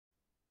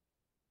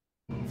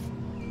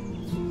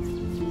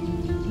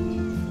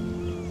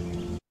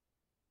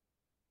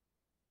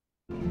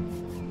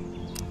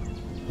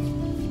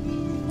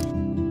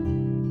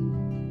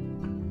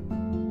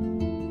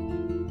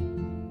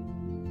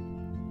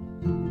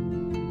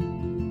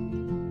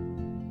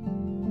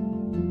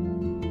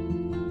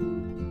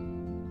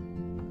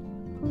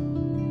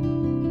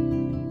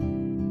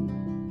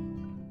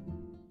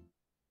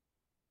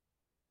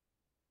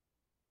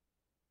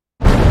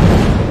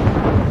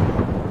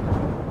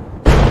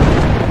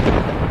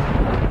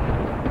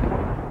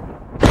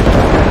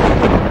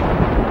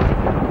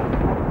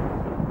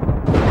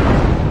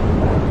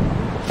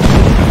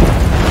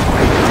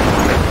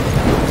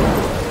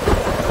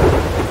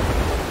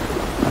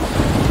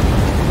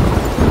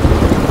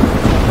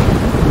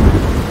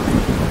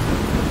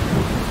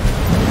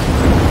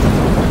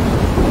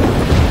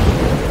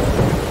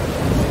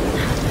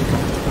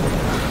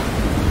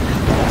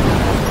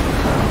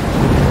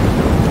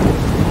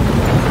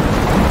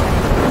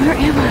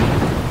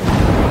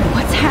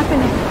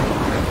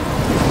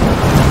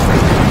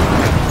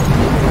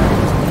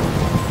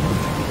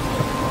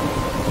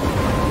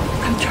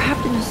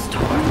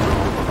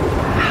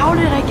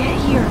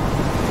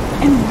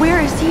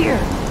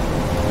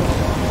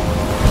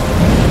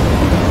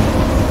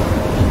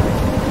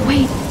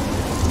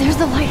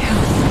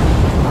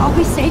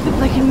be safe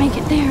if I can make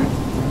it there.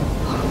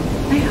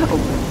 I hope.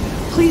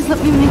 Please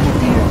let me make it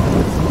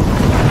there.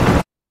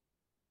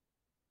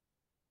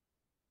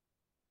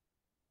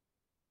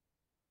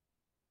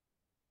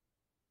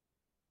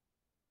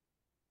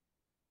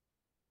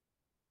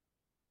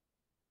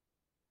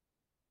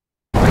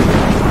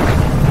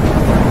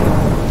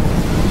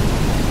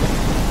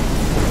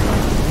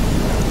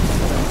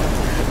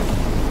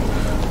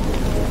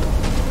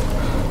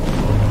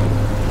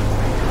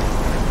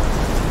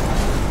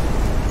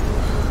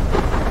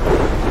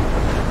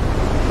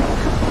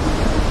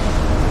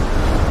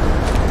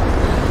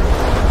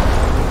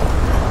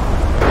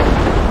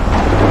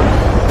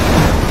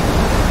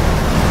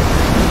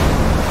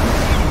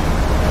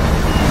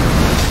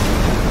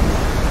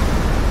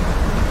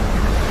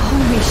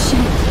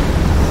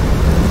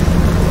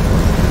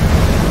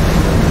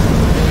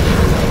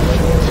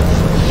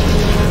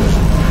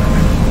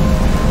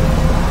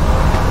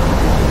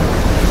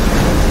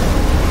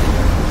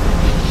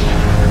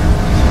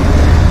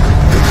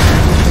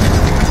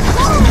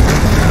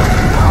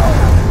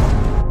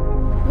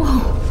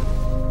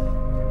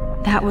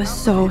 That was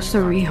so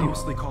surreal.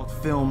 Famously called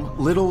film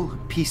Little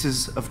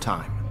Pieces of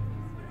Time.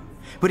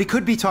 But he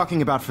could be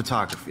talking about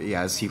photography,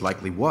 as he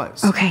likely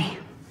was. Okay,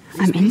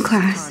 I'm in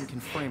class.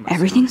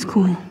 Everything's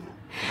cool.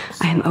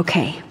 I'm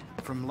okay.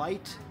 From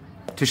light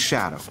to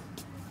shadow.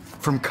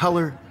 From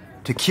color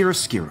to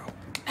chiaroscuro.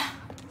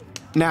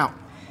 Now,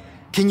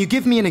 can you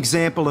give me an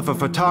example of a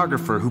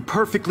photographer who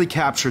perfectly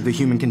captured the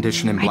human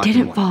condition in black and white?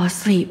 I didn't fall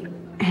asleep,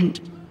 and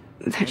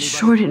that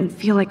sure didn't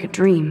feel like a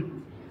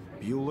dream.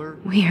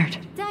 Bueller? Weird.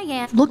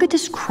 Look at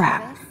this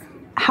crap.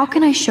 How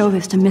can I show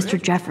this to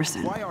Mr.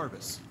 Jefferson? Why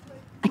Arbus?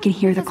 I can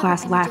hear the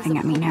class laughing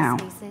at me now.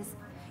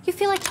 You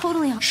feel like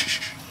totally...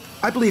 Shh.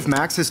 I believe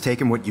Max has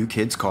taken what you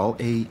kids call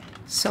a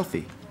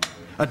selfie.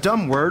 A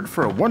dumb word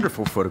for a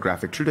wonderful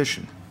photographic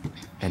tradition.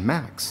 And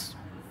Max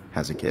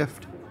has a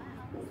gift.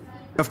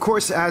 Of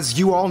course, as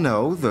you all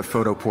know, the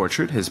photo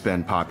portrait has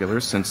been popular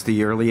since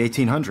the early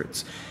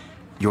 1800s.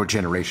 Your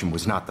generation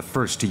was not the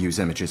first to use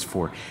images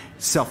for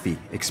selfie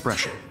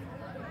expression.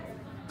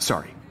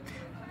 Sorry,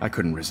 I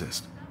couldn't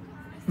resist.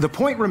 The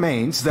point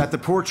remains that the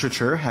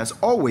portraiture has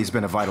always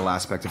been a vital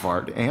aspect of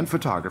art and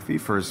photography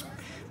for as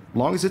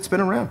long as it's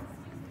been around.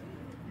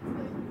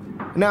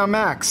 Now,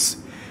 Max,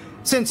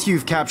 since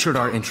you've captured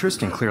our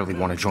interest and clearly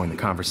want to join the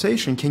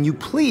conversation, can you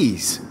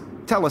please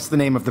tell us the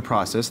name of the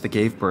process that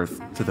gave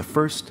birth to the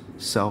first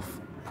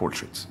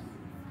self-portraits?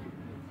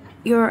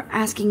 You're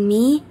asking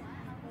me?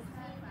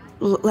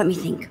 Let me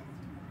think.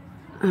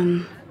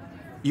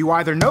 You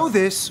either know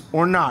this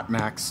or not,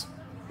 Max.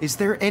 Is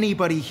there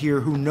anybody here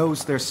who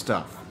knows their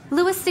stuff?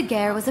 Louis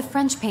Daguerre was a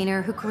French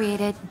painter who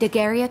created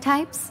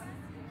daguerreotypes,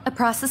 a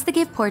process that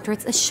gave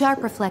portraits a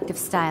sharp reflective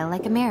style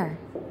like a mirror.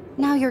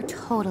 Now you're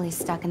totally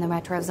stuck in the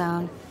retro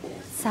zone.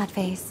 Sad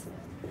face.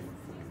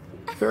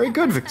 Very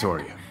good,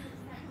 Victoria.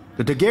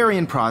 The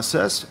Daguerrean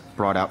process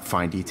brought out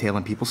fine detail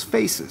in people's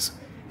faces,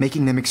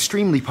 making them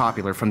extremely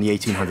popular from the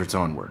 1800s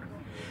onward.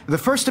 The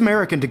first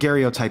American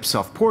daguerreotype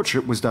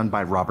self-portrait was done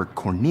by Robert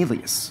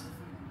Cornelius.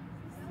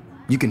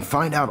 You can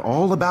find out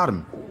all about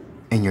him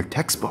in your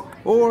textbook,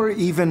 or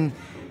even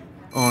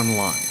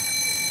online.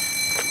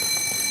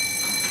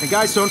 And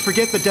guys, don't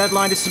forget the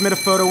deadline to submit a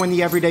photo in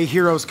the Everyday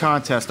Heroes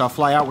contest. I'll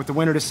fly out with the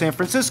winner to San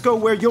Francisco,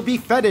 where you'll be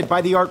feted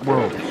by the art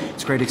world.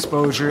 It's great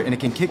exposure, and it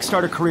can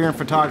kickstart a career in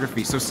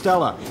photography. So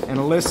Stella and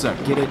Alyssa,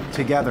 get it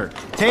together.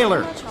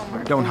 Taylor,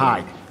 don't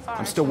hide.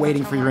 I'm still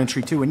waiting for your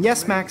entry too. And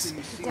yes, Max,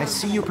 I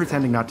see you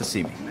pretending not to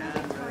see me.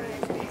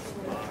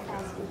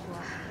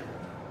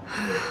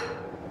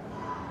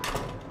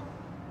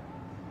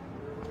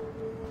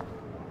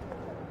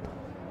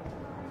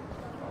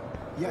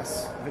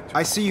 Yes,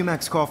 I see you,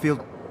 Max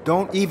Caulfield.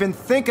 Don't even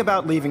think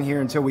about leaving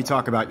here until we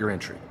talk about your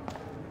entry.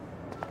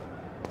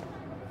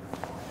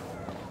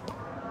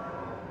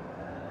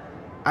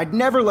 I'd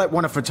never let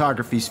one of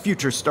photography's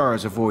future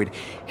stars avoid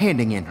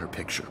handing in her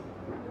picture.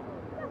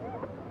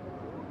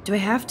 Do I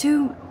have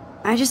to?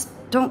 I just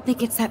don't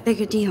think it's that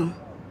big a deal.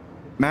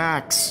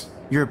 Max,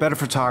 you're a better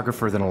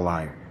photographer than a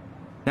liar.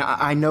 Now,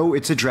 I know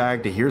it's a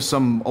drag to hear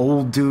some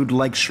old dude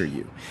lecture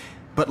you,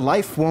 but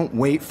life won't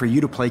wait for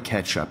you to play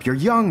catch-up. You're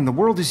young, the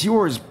world is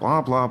yours,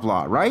 blah, blah,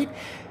 blah, right?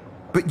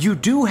 But you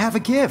do have a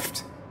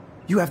gift.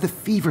 You have the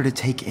fever to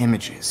take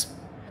images,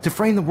 to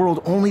frame the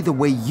world only the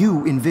way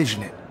you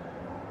envision it.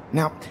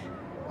 Now,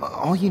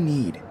 all you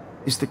need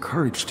is the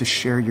courage to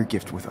share your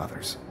gift with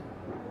others.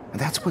 And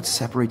that's what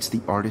separates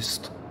the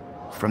artist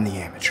from the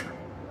amateur.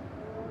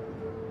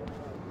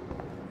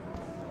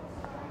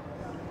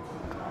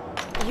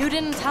 You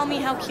didn't tell me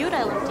how cute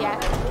I looked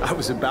yet. I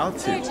was about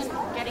to. They're just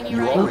getting you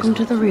ready. Welcome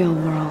to the real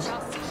world.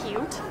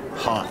 Cute.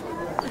 Hot.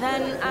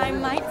 Then I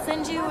might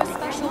send you a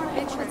special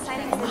picture.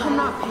 I'm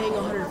not paying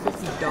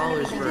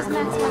 $150 for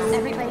Max wants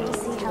everybody to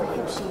see how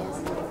hip she is.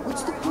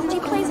 What's the point? She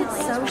plays it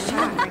so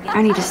sharp.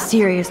 I need a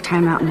serious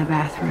timeout in the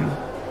bathroom.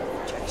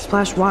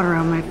 Splash water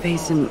on my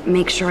face and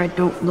make sure I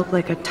don't look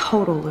like a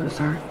total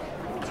loser.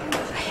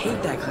 I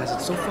hate that class.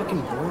 It's so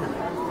fucking boring.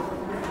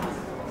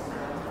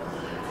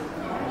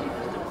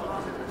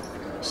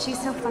 She's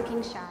so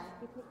fucking shy.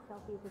 She takes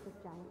selfies with this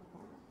giant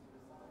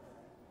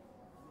camera.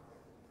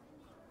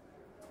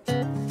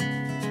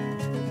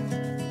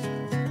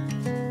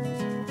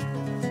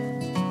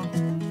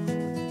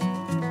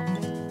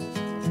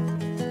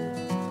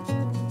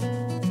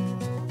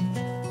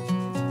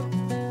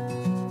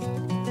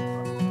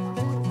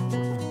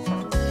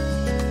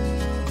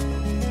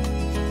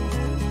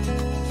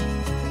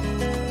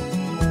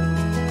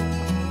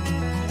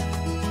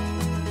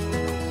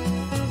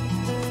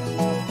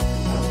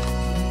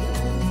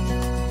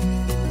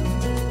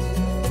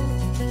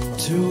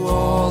 To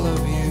all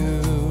of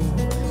you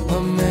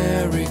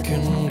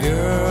American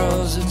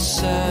girls, it's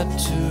sad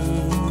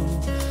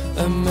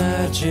to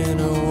imagine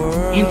a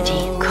world Empty.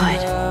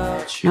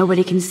 Good.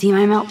 Nobody can see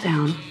my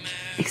meltdown.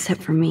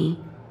 Except for me.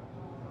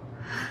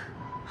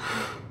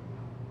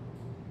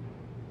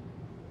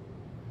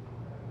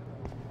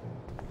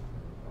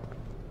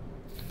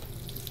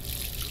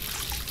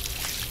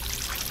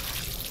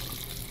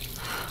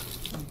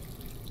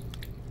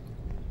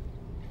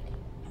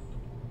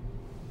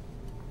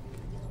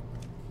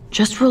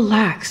 Just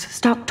relax.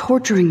 Stop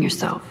torturing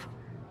yourself.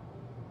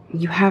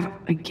 You have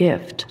a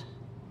gift.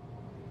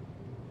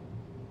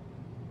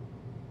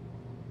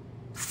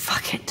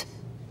 Fuck it.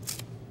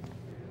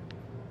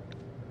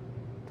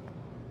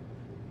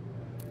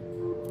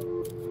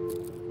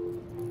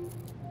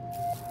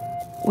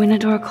 When a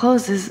door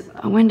closes,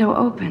 a window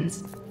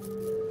opens.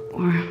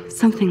 Or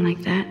something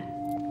like that.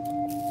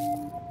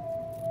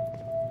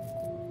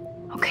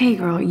 Okay,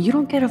 girl, you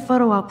don't get a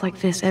photo op like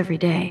this every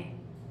day.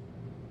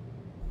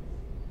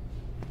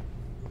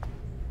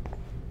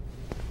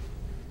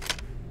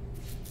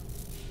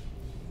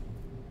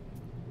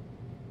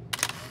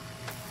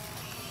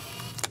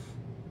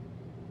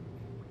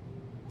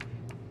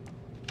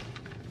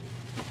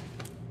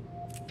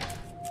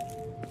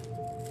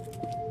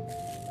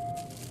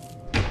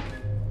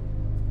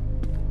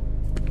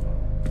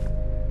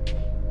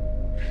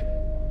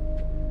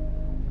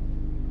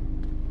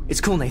 It's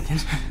cool, Nathan.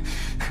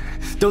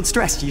 Don't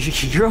stress.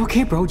 You're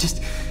okay, bro.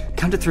 Just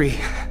count to 3.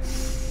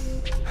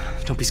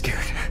 Don't be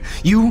scared.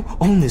 You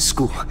own this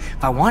school.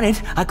 If I wanted,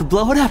 I could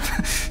blow it up.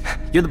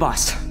 You're the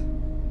boss.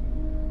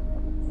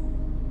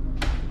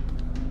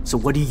 So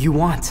what do you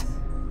want?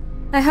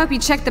 I hope you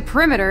checked the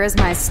perimeter, as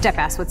my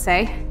step-ass would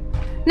say.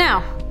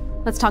 Now,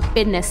 let's talk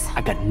business.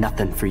 I got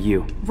nothing for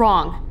you.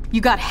 Wrong.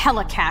 You got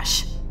hella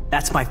cash.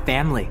 That's my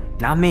family,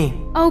 not me.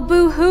 Oh,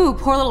 boo-hoo,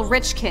 poor little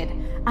rich kid.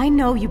 I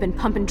know you've been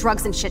pumping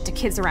drugs and shit to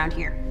kids around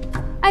here.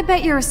 I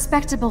bet your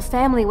respectable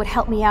family would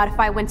help me out if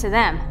I went to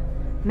them.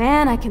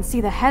 Man, I can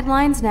see the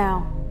headlines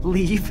now.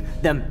 Leave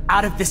them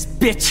out of this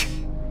bitch!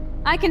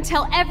 I can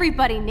tell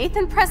everybody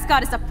Nathan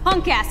Prescott is a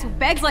punk ass who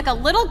begs like a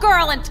little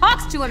girl and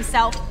talks to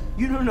himself.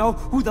 You don't know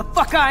who the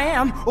fuck I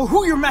am or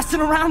who you're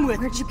messing around with.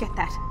 Where'd you get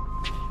that?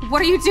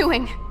 What are you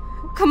doing?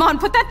 Come on,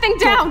 put that thing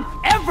down!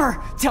 Don't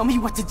ever tell me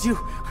what to do!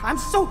 I'm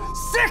so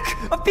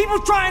sick of people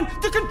trying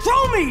to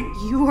control me!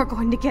 You are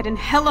going to get in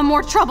hella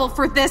more trouble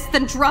for this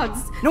than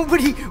drugs.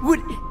 Nobody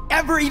would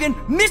ever even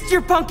miss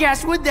your punk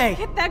ass, would they?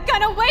 Get that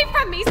gun away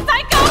from me,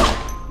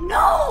 psycho!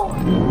 No!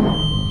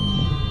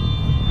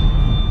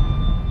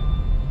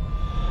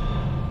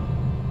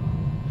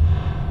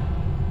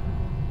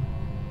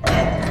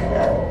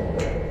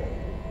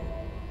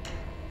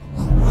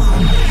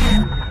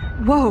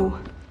 Whoa.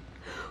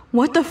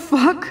 What the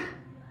fuck?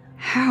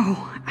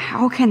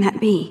 How can that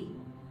be?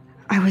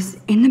 I was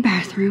in the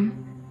bathroom.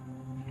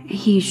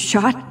 He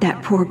shot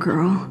that poor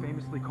girl.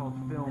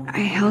 I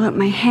held up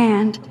my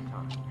hand.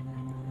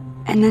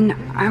 And then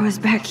I was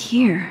back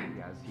here.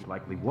 As he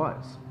likely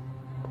was.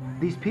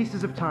 These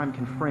pieces of time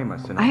can frame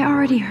us in I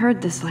already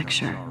heard this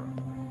lecture.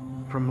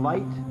 From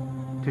light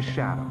to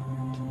shadow.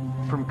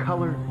 From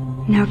color.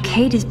 Now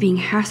Kate is being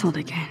hassled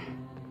again.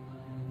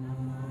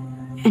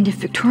 And if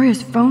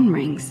Victoria's phone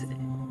rings,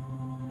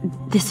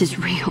 this is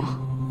real.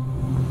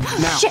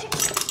 Now, Shit!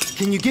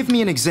 Can you give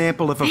me an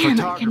example of a Man, I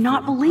photographer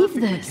cannot who believe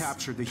perfectly this.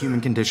 captured the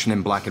human condition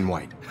in black and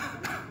white?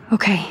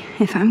 Okay,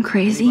 if I'm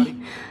crazy,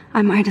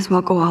 I might as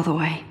well go all the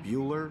way.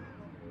 Bueller?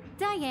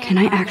 Diane, Can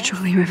I Harvey.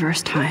 actually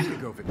reverse time?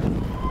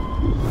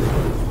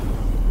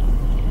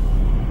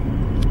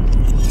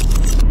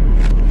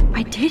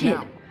 I did it.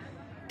 Now,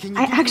 can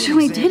you I give me an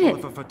actually did example it.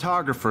 of a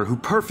photographer who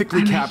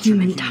perfectly I'm a captured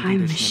human the human time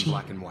condition machine. in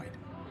black and white?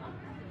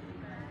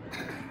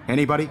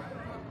 Anybody?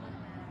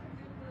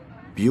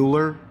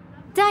 Bueller?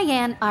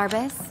 Diane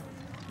Arbus.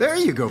 There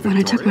you go, When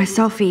I took my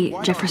Victoria. selfie,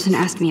 Why Jefferson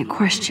not? asked me a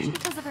question.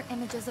 Because of her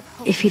images of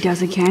hope. If he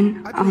does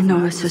again, I I'll believe know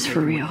Max this is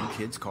for taking real. what you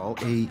kids call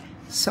a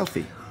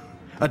selfie.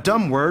 A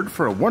dumb word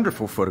for a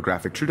wonderful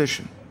photographic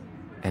tradition.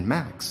 And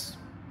Max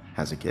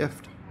has a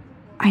gift.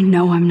 I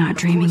know I'm not Of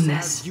dreaming course,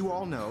 this. as you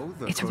all know,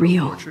 the It's photo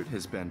real. portrait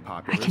has been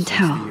popular I can since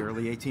tell. the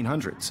early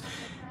 1800s.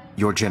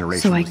 Your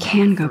generation So I was not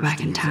can the go first back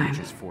to in use time.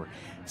 images for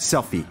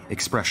selfie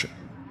expression.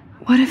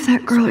 What if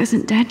that girl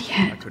isn't dead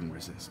I yet? couldn't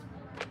resist.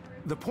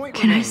 The point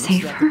Can I remains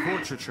save that her? the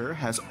portraiture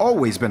has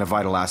always been a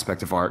vital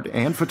aspect of art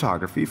and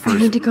photography for I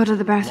need to go to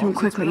the as long bathroom as it's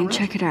quickly been and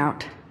check it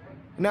out.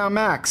 Now,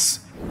 Max.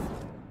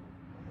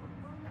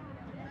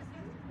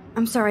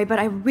 I'm sorry, but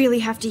I really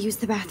have to use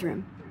the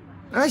bathroom.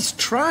 Nice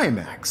try,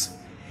 Max.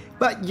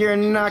 But you're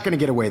not gonna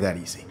get away that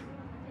easy.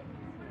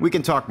 We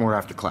can talk more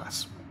after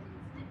class.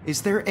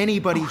 Is there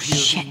anybody Oh, here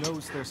shit. who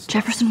knows their stuff?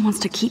 Jefferson wants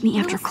to keep me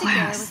after Louis Daguerre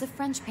class. was a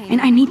French painter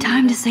And I need who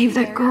time to created save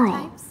that girl.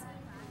 daguerreotypes,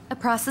 a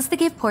process that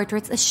gave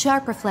portraits a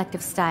sharp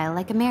reflective style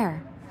like a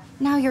mirror.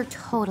 Now you're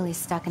totally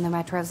stuck in the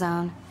retro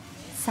zone.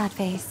 Sad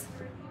face.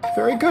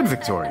 Very good,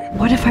 Victoria.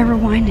 What if I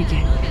rewind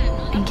again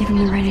and give him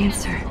the right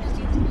answer?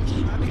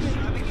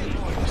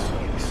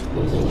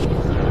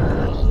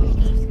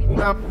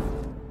 Well,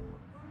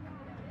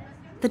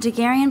 The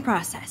Daguerrean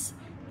process,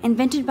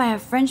 invented by a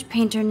French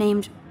painter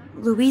named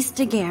Louis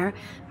Daguerre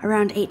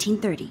around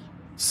 1830.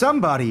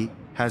 somebody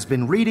has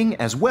been reading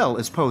as well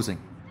as posing.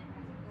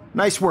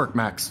 Nice work,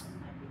 Max.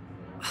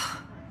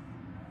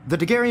 The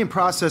Daguerrean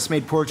process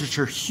made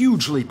portraiture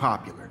hugely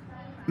popular,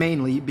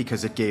 mainly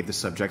because it gave the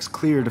subjects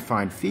clear,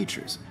 defined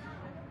features.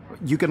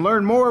 You can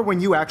learn more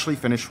when you actually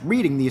finish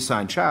reading the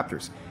assigned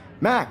chapters.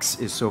 Max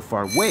is so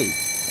far way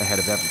ahead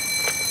of everyone.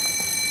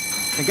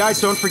 And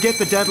guys, don't forget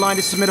the deadline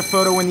to submit a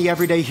photo in the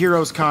Everyday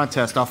Heroes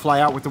contest. I'll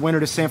fly out with the winner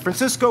to San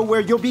Francisco, where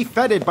you'll be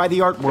feted by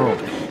the art world.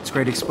 It's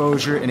great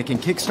exposure, and it can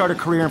kickstart a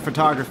career in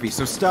photography.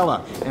 So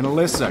Stella and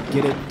Alyssa,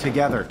 get it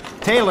together.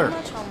 Taylor,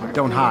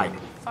 don't hide.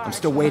 I'm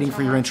still waiting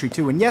for your entry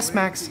too. And yes,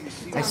 Max,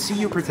 I see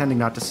you pretending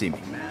not to see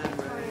me.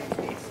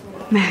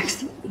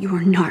 Max, you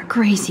are not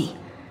crazy.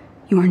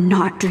 You are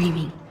not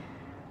dreaming.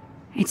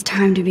 It's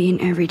time to be an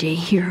everyday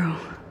hero.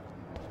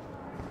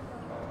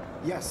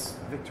 Yes,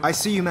 Victor. I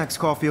see you, Max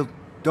Caulfield.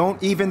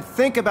 Don't even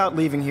think about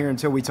leaving here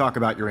until we talk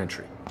about your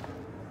entry.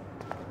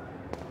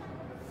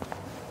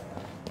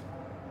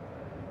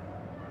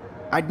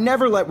 I'd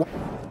never let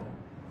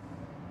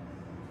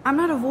I'm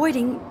not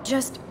avoiding,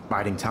 just...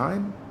 biding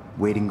time,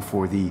 waiting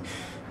for the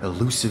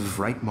elusive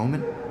right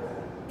moment.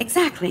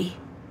 Exactly.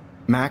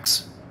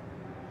 Max,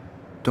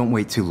 don't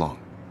wait too long.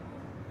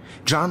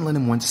 John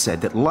Lennon once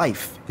said that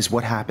life is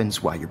what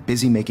happens while you're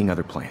busy making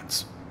other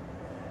plans.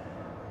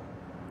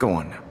 Go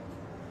on now.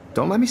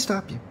 Don't let me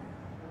stop you.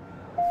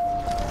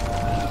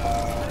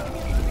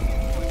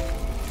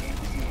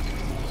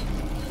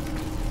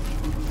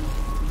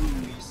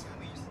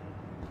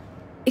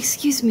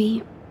 Excuse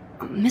me,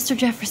 Mr.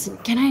 Jefferson,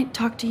 can I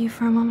talk to you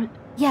for a moment?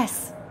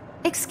 Yes.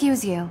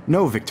 Excuse you.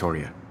 No,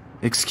 Victoria.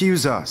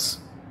 Excuse us.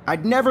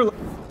 I'd never...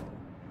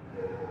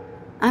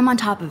 I'm on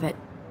top of it.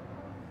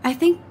 I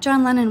think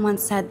John Lennon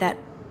once said that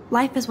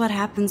life is what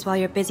happens while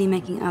you're busy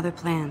making other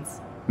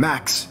plans.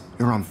 Max,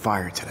 you're on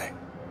fire today.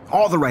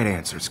 All the right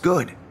answers.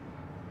 Good.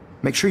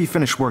 Make sure you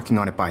finish working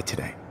on it by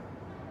today.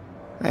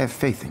 I have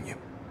faith in you.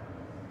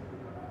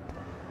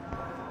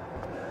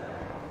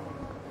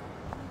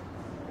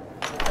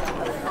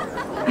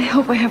 I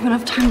hope I have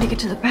enough time to get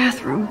to the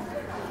bathroom.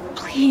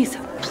 Please,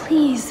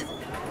 please.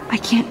 I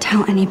can't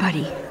tell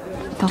anybody.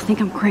 They'll think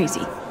I'm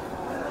crazy.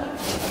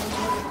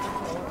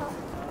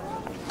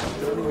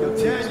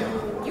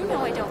 You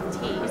know I don't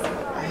tease.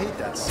 I hate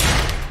that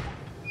stuff.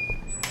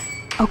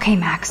 Okay,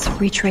 Max,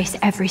 retrace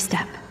every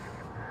step.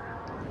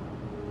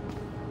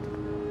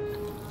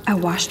 I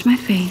washed my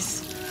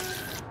face.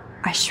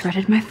 I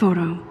shredded my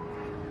photo.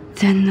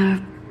 Then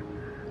the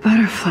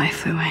butterfly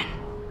flew in.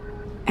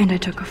 And I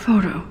took a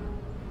photo.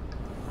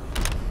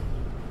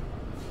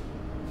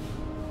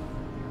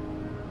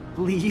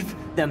 Leave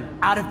them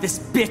out of this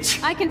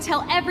bitch! I can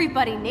tell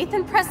everybody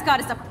Nathan Prescott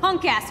is a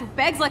punk ass who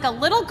begs like a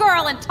little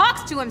girl and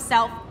talks to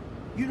himself.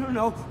 You don't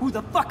know who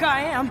the fuck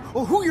I am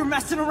or who you're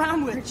messing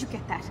around with. Where'd you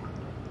get that?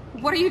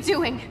 What are you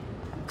doing?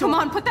 Come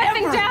on, put that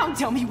thing Ever down!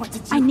 Tell me what to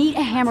do. I need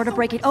a hammer to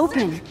break it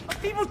open.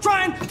 People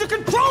trying to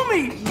control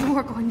me! You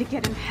are going to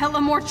get in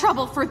hella more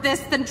trouble for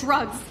this than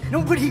drugs.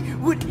 Nobody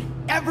would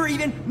ever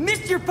even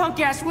miss your punk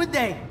ass, would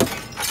they?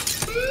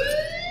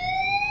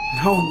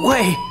 No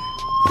way!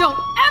 Don't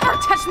ever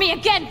touch me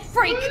again,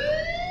 freak!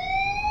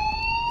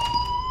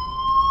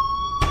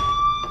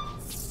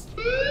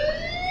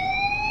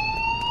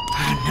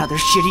 Another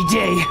shitty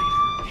day.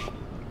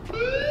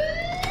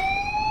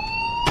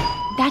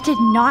 That did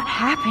not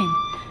happen.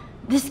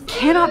 This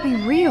cannot be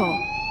real.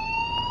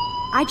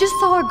 I just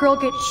saw a girl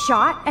get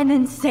shot and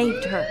then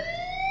saved her.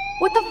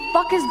 What the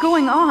fuck is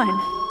going on?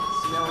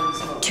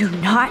 Do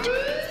not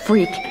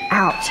freak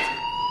out.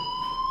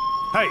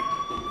 Hey,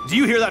 do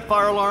you hear that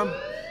fire alarm?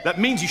 That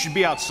means you should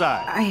be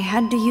outside. I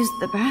had to use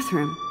the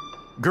bathroom.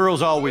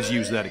 Girls always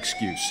use that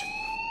excuse.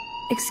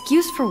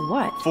 Excuse for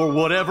what? For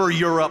whatever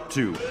you're up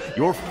to,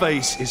 your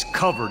face is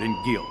covered in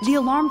guilt. The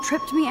alarm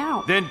tripped me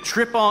out. Then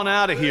trip on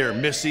out of here,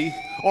 Missy.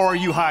 Or are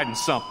you hiding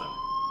something?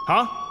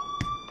 Huh?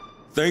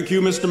 Thank you,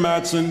 Mr.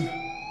 Madsen.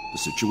 The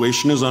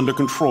situation is under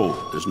control.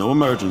 There's no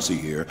emergency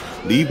here.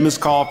 Leave Miss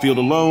Caulfield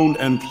alone,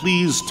 and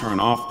please turn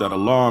off that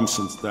alarm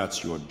since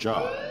that's your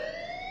job.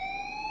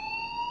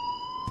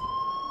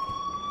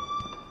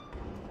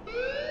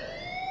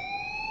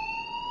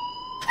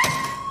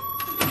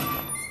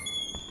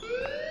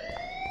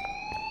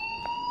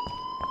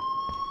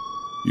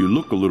 You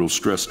look a little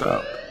stressed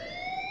out.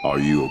 Are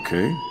you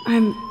okay?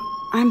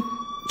 I'm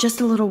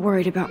just a little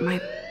worried about my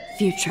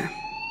future.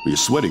 You're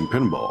sweating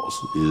pinballs.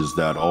 Is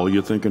that all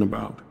you're thinking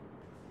about?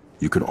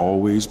 You can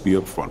always be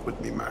upfront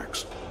with me,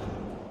 Max.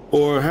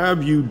 Or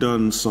have you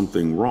done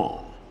something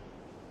wrong?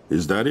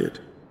 Is that it?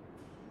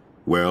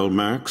 Well,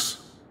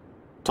 Max,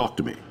 talk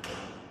to me.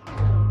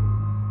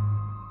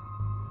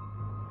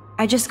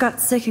 I just got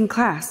sick in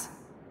class.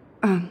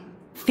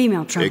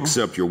 Female trouble.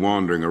 Except you're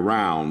wandering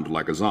around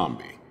like a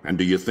zombie. And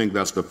do you think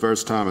that's the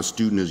first time a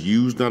student has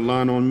used that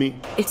line on me?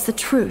 It's the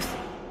truth.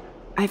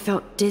 I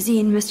felt dizzy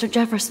in Mr.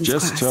 Jefferson's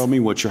class. Just tell me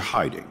what you're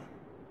hiding.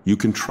 You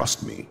can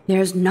trust me.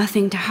 There's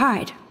nothing to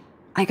hide.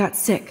 I got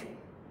sick.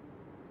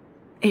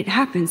 It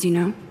happens, you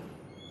know.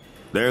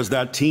 There's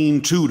that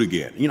teen toot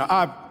again. You know,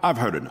 I've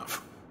heard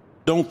enough.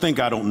 Don't think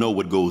I don't know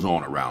what goes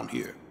on around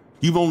here.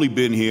 You've only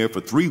been here for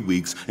 3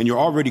 weeks and you're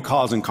already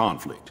causing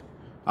conflict.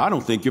 I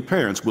don't think your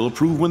parents will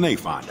approve when they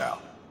find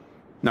out.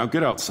 Now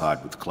get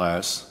outside with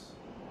class.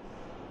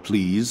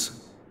 Please.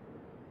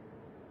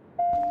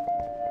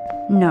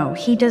 No,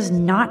 he does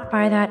not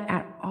buy that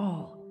at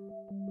all.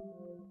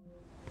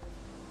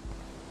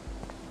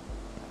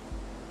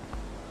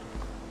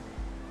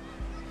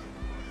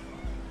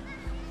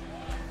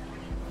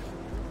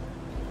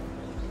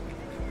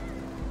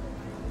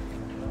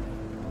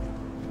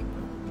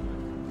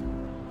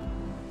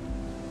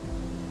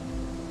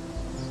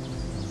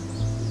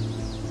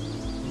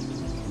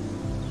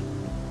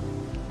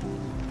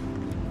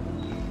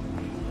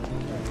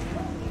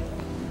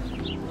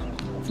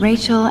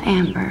 Rachel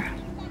Amber.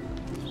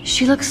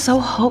 She looks so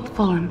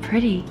hopeful and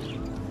pretty.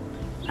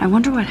 I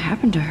wonder what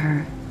happened to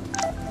her.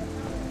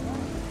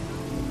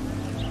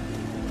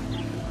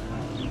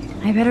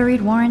 I better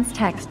read Warren's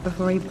text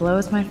before he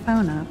blows my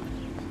phone up.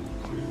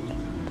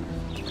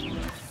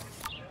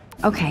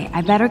 Okay,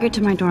 I better get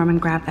to my dorm and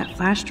grab that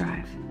flash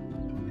drive.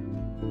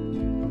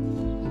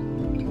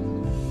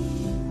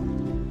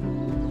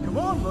 Come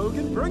on,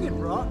 Logan, bring it,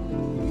 bro.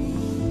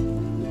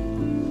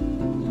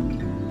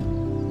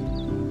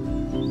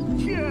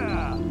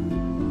 Yeah!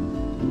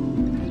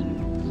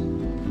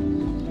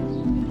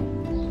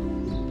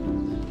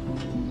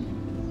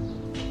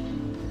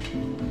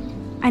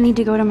 I need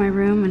to go to my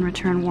room and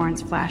return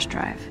Warren's flash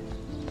drive.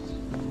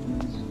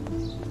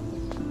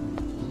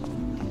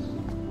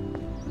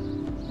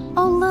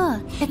 Oh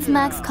look, it's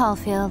Max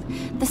Caulfield,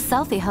 the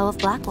selfie hoe of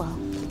Blackwell.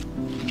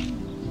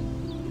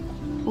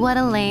 What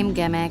a lame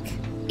gimmick.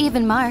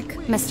 Even Mark,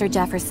 Mr.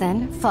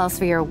 Jefferson, falls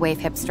for your waif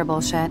hipster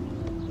bullshit.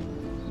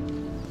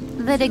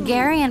 The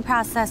Daguerrean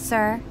process,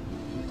 sir.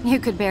 You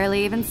could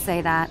barely even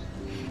say that.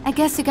 I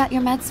guess you got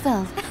your meds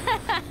filled.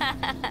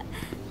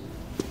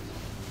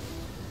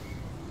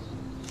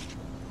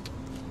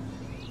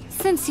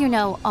 Since you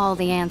know all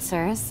the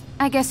answers,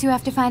 I guess you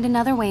have to find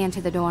another way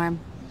into the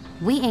dorm.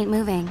 We ain't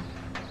moving.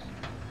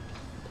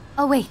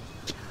 Oh wait,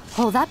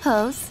 hold that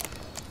pose.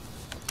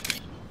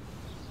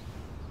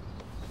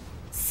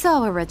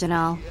 So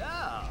original.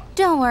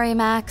 Don't worry,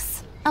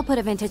 Max. I'll put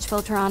a vintage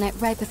filter on it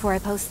right before I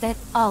post it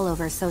all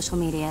over social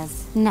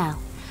medias. Now,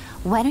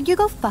 why don't you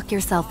go fuck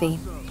your selfie?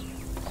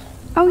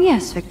 Oh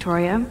yes,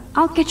 Victoria.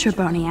 I'll get your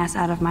bony ass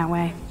out of my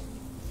way.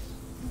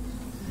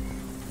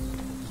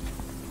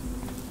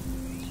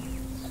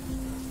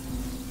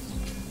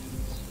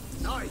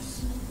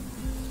 Nice.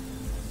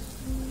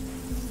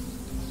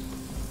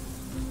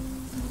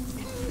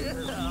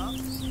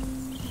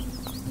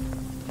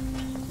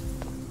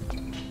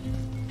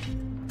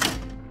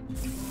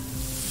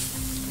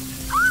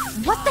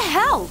 What the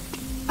hell?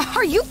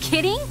 Are you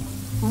kidding?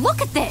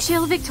 Look at this!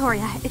 Chill,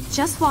 Victoria. It's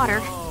just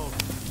water.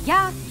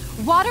 Yeah,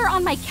 water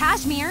on my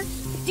cashmere.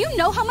 Do you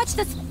know how much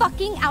this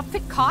fucking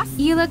outfit costs?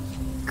 You look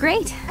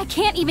great. I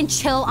can't even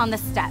chill on the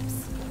steps.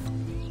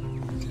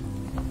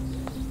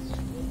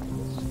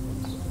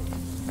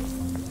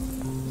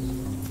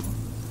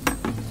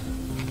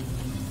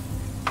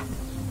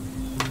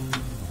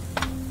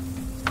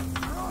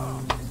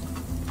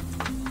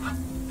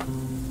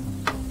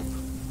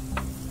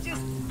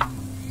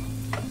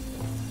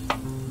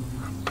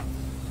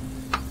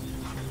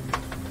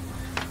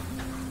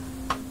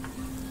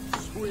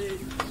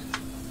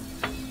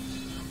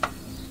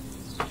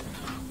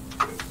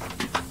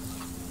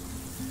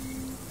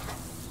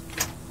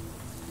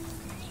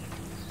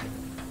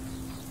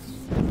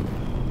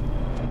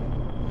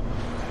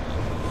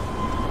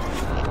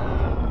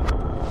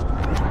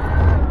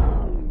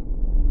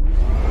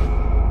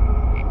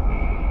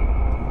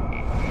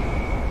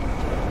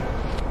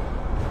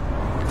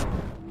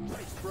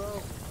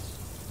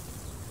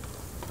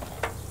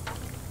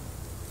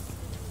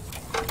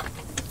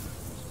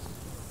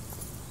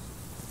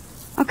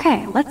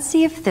 Okay, let's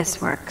see if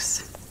this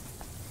works.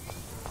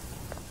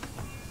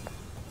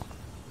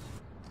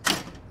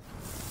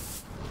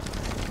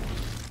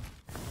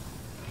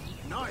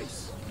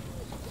 Nice.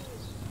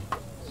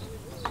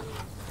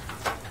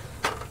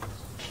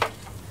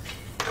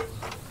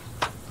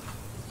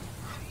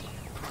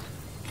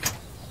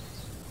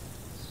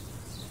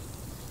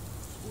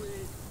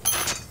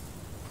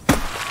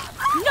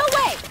 No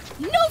way!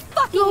 No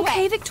fucking You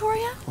okay, way!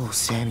 Victoria? Oh,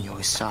 Samuel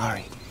is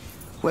sorry.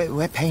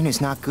 Wet paint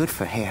is not good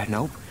for hair,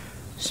 nope.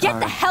 Get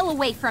the hell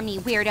away from me,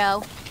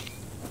 weirdo!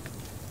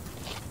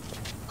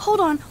 Hold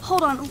on.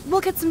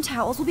 We'll get some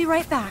towels. We'll be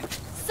right back.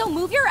 So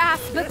move your ass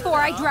before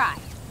I dry.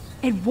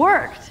 It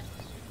worked.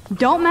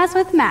 Don't mess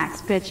with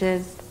Max,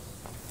 bitches.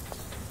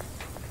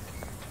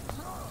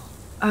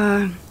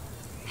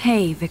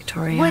 Hey,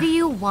 Victoria. What do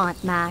you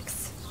want,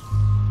 Max?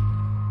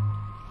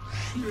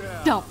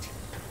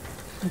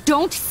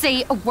 Don't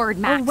say a word,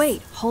 Max. Oh,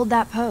 wait. Hold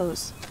that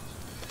pose.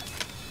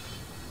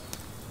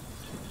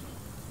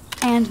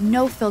 And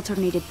no filter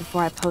needed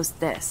before I post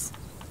this.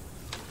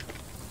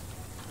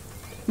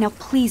 Now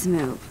please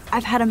move.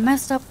 I've had a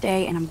messed up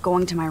day and I'm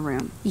going to my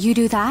room. You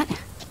do that?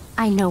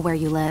 I know where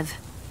you live.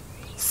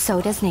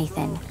 So does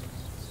Nathan.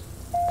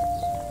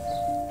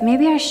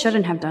 Maybe I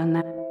shouldn't have done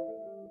that.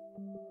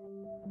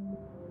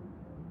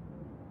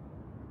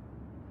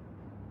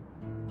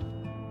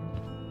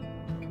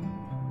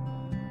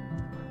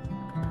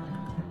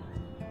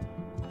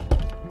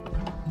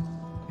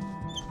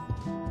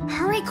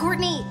 Hurry,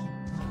 Courtney!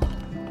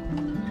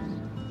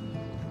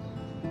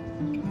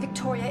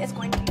 Victoria is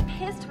going to be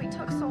pissed we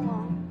took so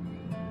long.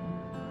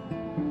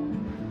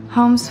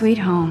 Home sweet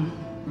home.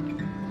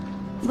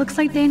 Looks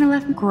like Dana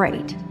left.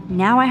 Great.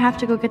 Now I have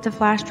to go get the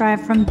flash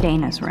drive from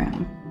Dana's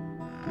room.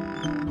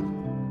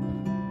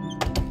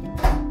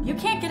 You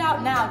can't get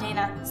out now,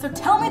 Dana, so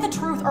tell me the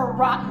truth or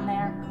rot in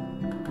there.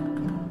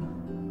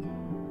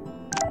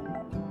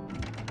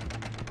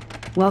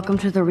 Welcome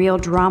to the real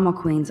drama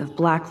queens of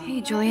Black. Hey,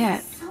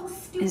 Juliet.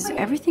 Is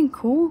everything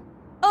cool?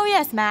 Oh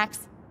yes, Max.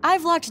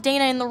 I've locked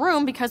Dana in the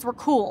room because we're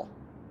cool.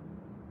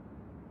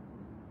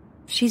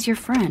 She's your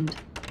friend.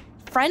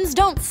 Friends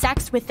don't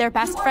sex with their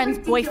best friend's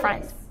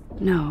boyfriend.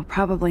 No,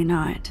 probably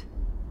not.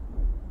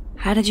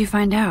 How did you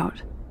find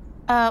out?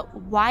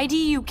 Why do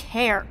you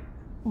care?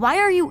 Why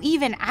are you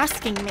even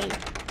asking me?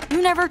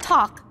 You never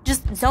talk,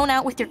 just zone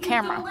out with your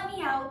camera.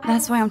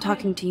 That's why I'm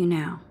talking to you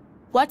now.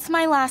 What's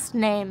my last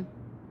name?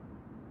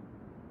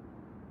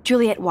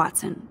 Juliet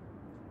Watson.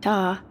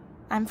 Duh.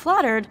 I'm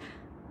flattered.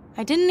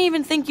 I didn't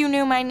even think you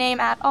knew my name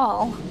at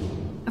all.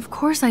 Of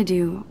course I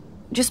do.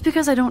 Just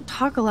because I don't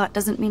talk a lot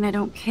doesn't mean I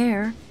don't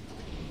care.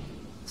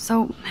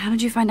 So, how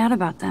did you find out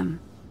about them?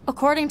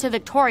 According to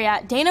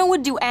Victoria, Dana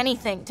would do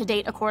anything to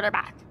date a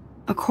quarterback.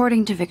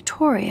 According to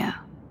Victoria?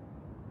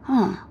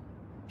 Huh.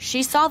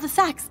 She saw the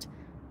sext,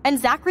 and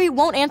Zachary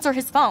won't answer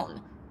his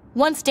phone.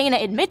 Once Dana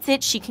admits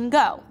it, she can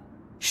go.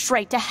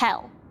 Straight to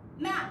hell.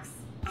 Max,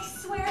 I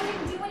swear I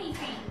didn't do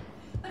anything.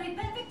 But I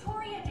bet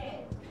Victoria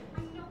did.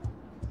 I know.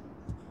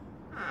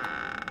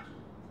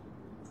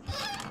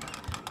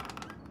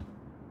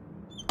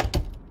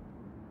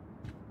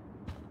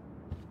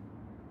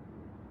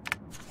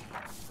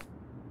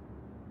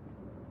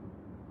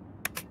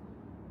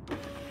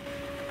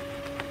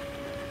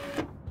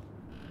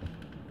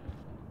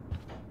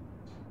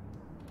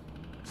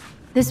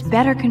 This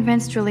better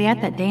convince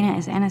Juliet that Dana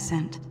is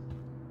innocent.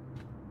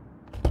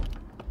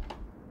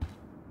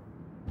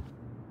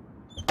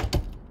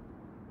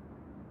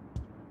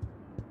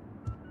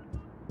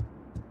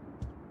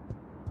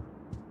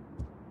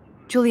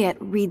 Juliet,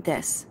 read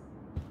this.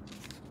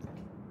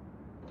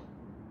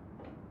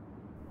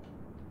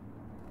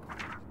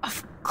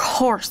 Of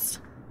course.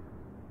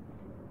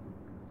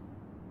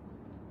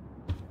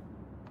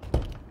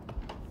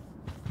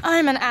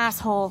 I'm an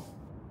asshole.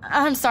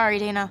 I'm sorry,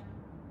 Dana.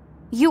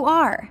 You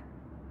are.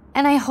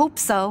 And I hope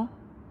so.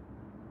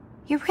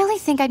 You really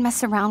think I'd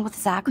mess around with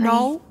Zachary?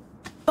 No,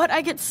 but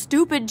I get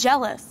stupid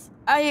jealous.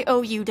 I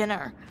owe you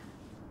dinner.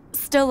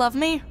 Still love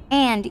me?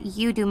 And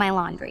you do my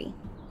laundry.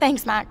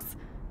 Thanks, Max.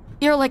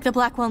 You're like the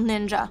Blackwell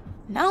Ninja.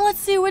 Now let's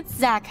see what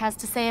Zach has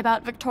to say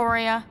about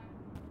Victoria.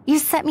 You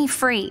set me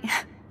free.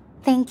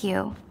 Thank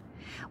you.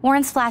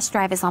 Warren's flash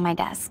drive is on my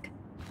desk.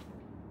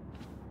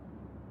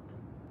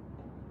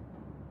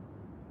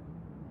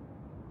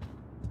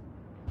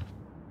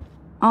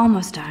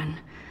 Almost done.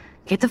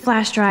 Get the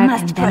flash drive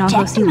and then I'll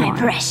go see my Lauren.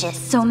 precious,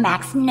 so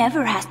Max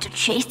never has to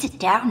chase it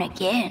down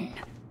again.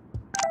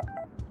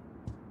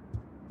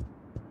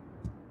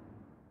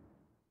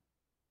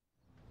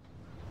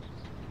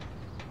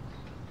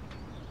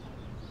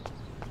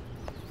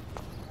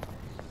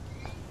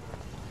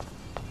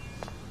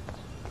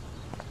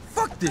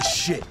 Fuck this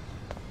shit!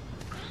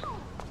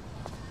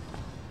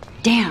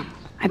 Damn,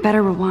 I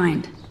better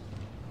rewind.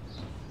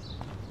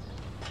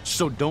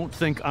 So don't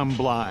think I'm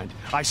blind.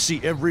 I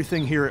see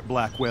everything here at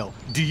Blackwell.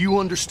 Do you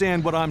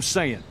understand what I'm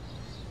saying?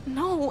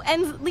 No,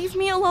 and leave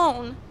me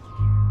alone.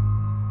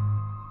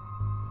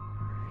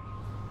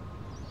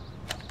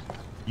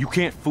 You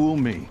can't fool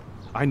me.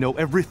 I know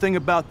everything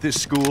about this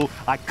school.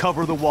 I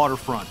cover the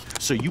waterfront.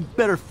 So you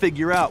better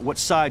figure out what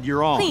side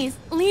you're on. Please,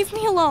 leave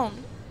me alone.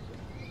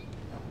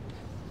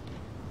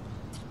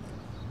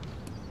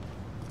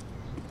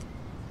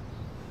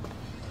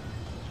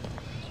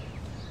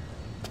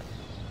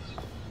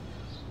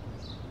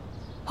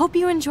 Hope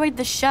you enjoyed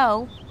the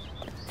show.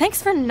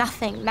 Thanks for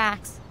nothing,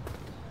 Max.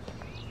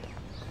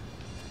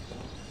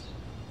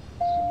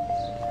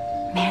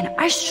 Man,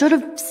 I should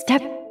have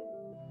stepped...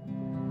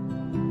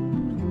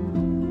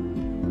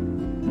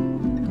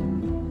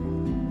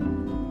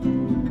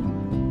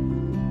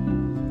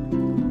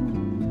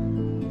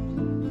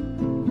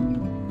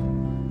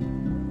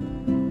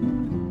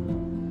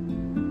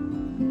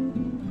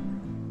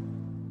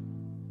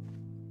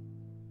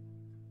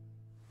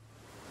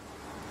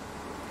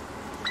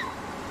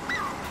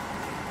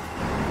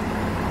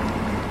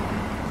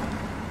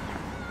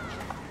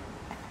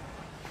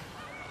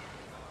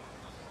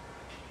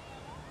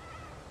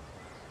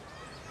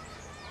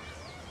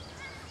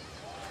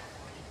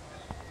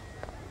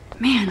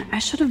 Man, I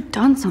should have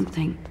done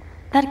something.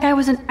 That guy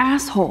was an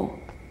asshole.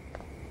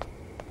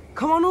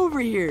 Come on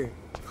over here,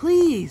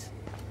 please.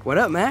 What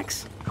up,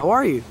 Max? How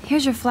are you?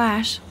 Here's your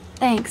flash.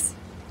 Thanks.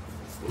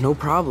 No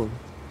problem.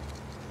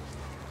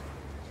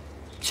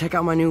 Check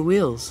out my new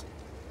wheels.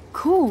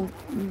 Cool.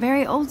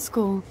 Very old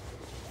school.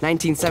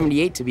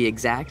 1978 to be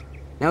exact.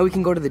 Now we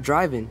can go to the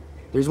drive-in.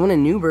 There's one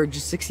in Newburgh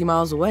just 60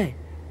 miles away.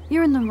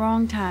 You're in the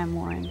wrong time,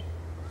 Warren.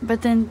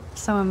 But then,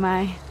 so am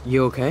I.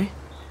 You okay?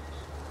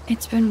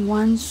 It's been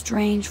one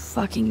strange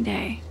fucking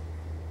day.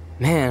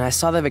 Man, I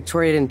saw that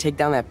Victoria didn't take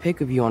down that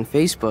pic of you on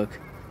Facebook.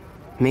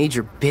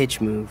 Major bitch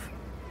move.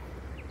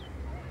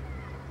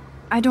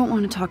 I don't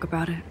want to talk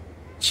about it.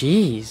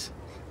 Jeez,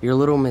 you're a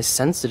little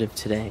missensitive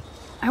today.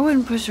 I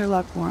wouldn't push your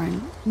luck,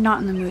 Warren.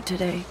 Not in the mood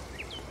today.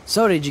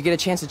 So, did you get a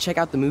chance to check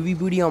out the movie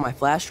booty on my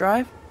flash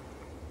drive?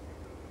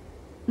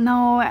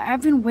 No,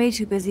 I've been way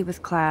too busy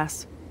with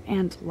class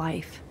and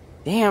life.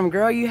 Damn,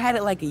 girl, you had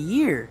it like a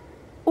year.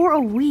 Or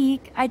a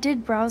week. I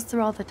did browse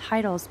through all the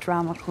titles,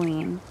 drama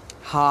queen.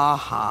 Ha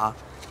ha.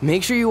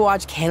 Make sure you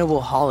watch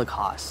Cannibal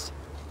Holocaust.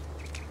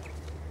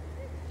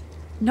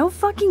 No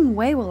fucking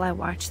way will I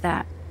watch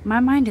that. My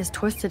mind is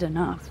twisted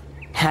enough.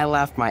 I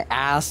laughed my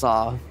ass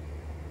off.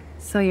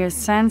 So you're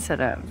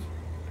sensitive.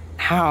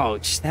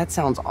 Ouch, that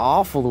sounds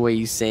awful the way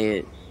you say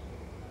it.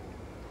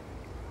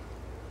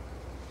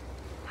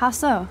 How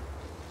so?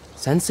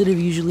 Sensitive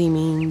usually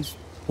means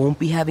won't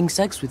be having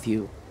sex with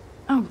you.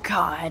 Oh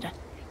god.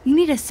 You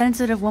need a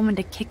sensitive woman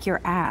to kick your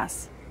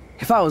ass.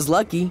 If I was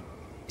lucky.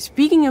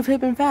 Speaking of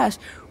hip and fast,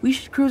 we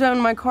should cruise out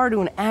in my car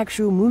to an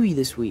actual movie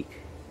this week.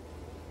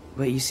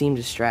 But you seem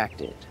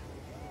distracted.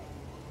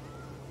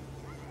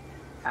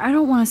 I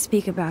don't want to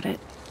speak about it.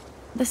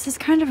 This is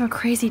kind of a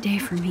crazy day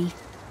for me.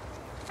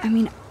 I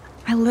mean,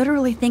 I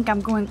literally think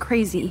I'm going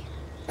crazy.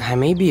 I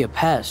may be a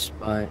pest,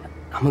 but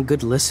I'm a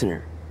good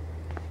listener.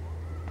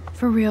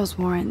 For reals,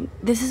 Warren,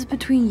 this is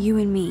between you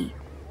and me,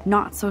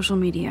 not social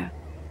media.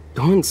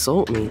 Don't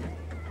insult me.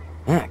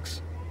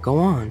 Max, go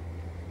on.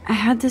 I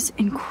had this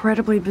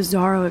incredibly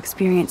bizarro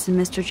experience in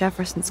Mr.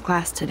 Jefferson's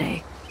class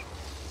today.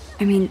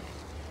 I mean,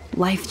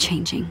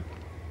 life-changing.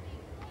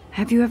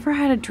 Have you ever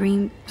had a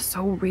dream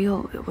so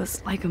real it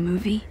was like a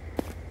movie?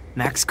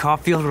 Max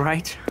Caulfield,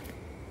 right?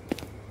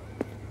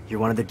 You're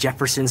one of the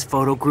Jefferson's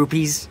photo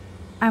groupies?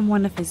 I'm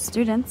one of his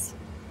students.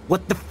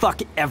 What the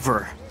fuck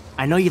ever?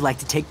 I know you like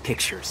to take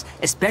pictures,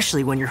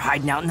 especially when you're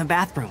hiding out in the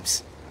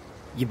bathrooms.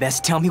 You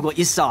best tell me what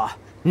you saw,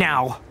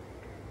 now.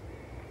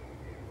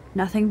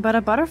 Nothing but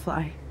a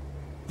butterfly.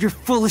 You're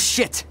full of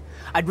shit.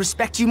 I'd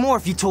respect you more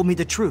if you told me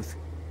the truth.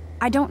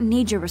 I don't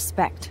need your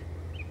respect.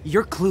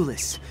 You're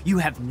clueless. You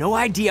have no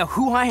idea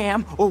who I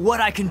am or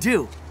what I can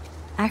do.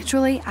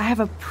 Actually, I have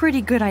a pretty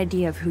good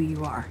idea of who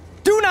you are.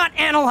 Do not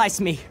analyze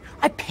me!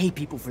 I pay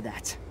people for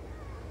that.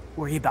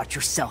 Worry about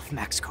yourself,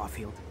 Max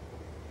Caulfield.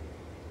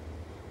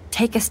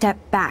 Take a step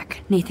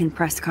back, Nathan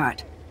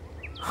Prescott.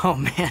 Oh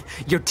man,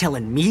 you're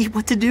telling me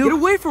what to do? Get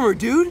away from her,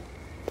 dude!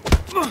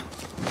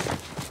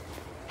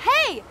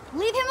 Hey!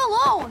 Leave him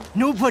alone!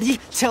 Nobody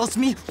tells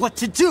me what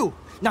to do!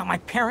 Not my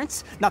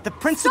parents, not the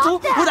principal,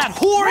 Stop that! or that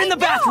whore Right in the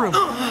now! bathroom!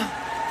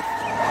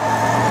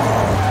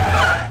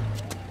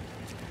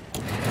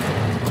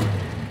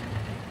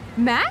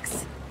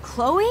 Max?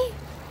 Chloe?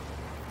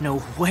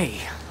 No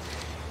way.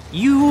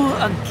 You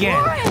again.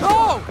 Warren!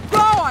 Go! Go!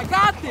 I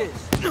got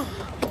this!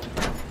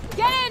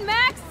 Get in,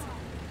 Max!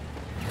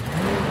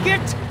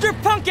 Get your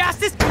punk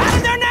asses out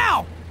of there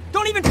now!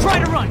 Don't even try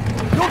to run!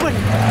 Nobody!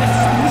 This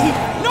is me!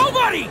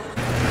 Nobody!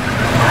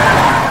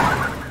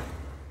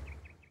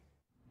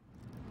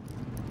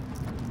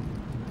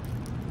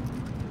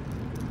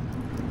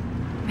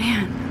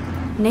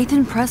 Man,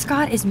 Nathan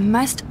Prescott is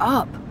messed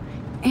up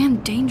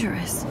and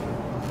dangerous.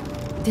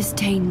 This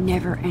day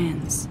never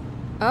ends.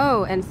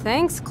 Oh, and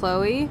thanks,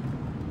 Chloe.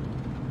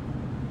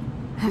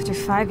 After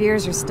 5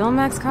 years, you're still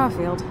Max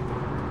Caulfield.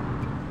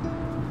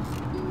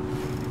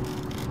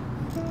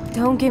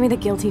 Don't give me the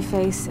guilty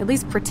face. At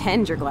least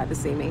pretend you're glad to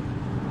see me.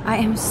 I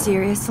am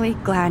seriously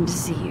glad to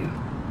see you.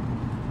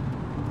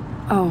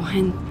 Oh,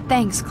 and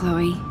thanks,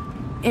 Chloe.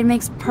 It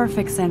makes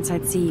perfect sense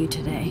I'd see you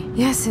today.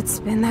 Yes, it's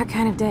been that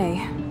kind of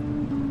day.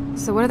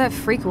 So what did that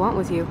freak want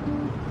with you?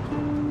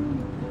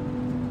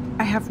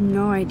 I have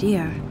no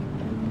idea.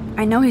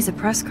 I know he's a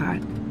Prescott.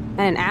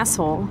 And an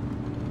asshole.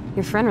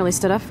 Your friend really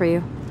stood up for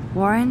you.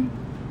 Warren?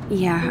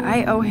 Yeah,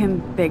 I owe him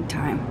big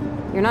time.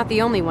 You're not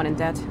the only one in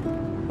debt.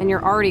 And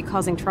you're already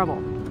causing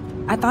trouble.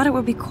 I thought it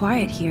would be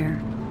quiet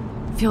here.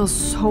 Feels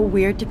so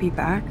weird to be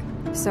back.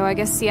 So I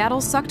guess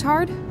Seattle sucked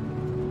hard?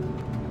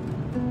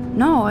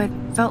 No, it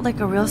felt like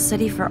a real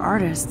city for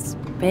artists.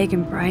 Big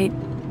and bright.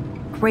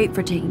 Great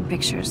for taking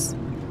pictures.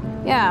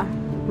 Yeah,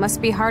 must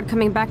be hard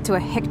coming back to a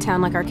hick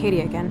town like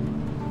Arcadia again.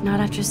 Not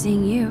after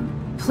seeing you.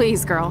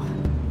 Please, girl.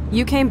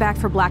 You came back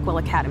for Blackwell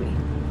Academy.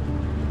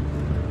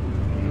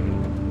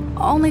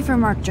 Only for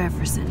Mark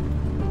Jefferson.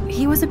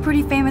 He was a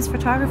pretty famous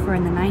photographer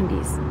in the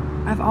 90s.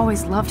 I've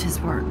always loved his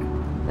work.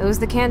 Those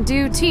that can't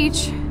do,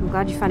 teach. I'm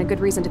glad you found a good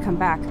reason to come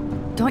back.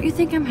 Don't you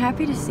think I'm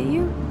happy to see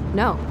you?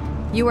 No.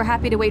 You were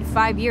happy to wait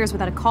 5 years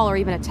without a call or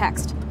even a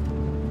text.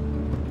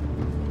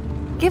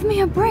 Give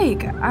me a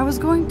break. I was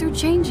going through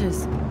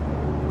changes.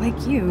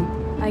 Like you.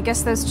 I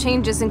guess those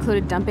changes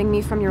included dumping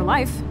me from your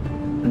life.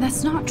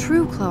 That's not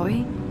true,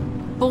 Chloe.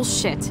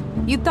 Bullshit.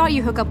 You thought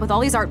you hook up with all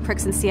these art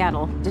pricks in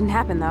Seattle. Didn't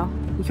happen, though.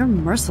 You're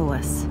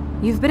merciless.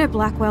 You've been at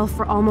Blackwell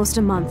for almost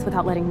a month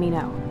without letting me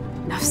know.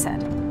 Enough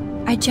said.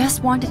 I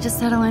just wanted to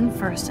settle in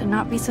first and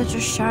not be such a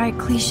shy,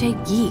 cliché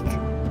geek.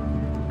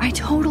 I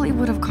totally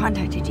would have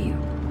contacted you.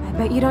 I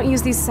bet you don't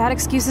use these sad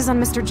excuses on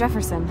Mr.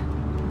 Jefferson.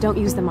 Don't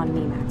use them on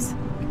me, Max.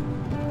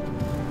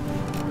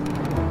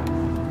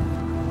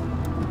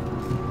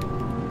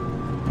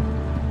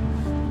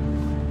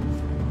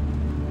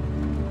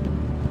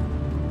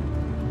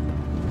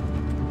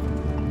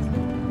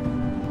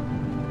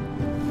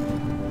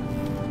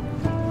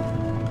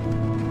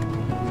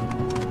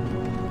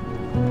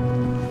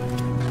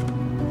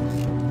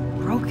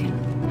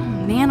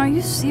 Man, are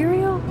you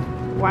serial?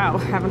 Wow,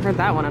 haven't heard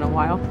that one in a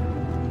while.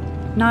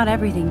 Not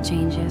everything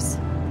changes.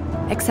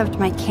 Except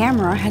my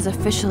camera has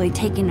officially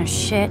taken a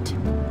shit.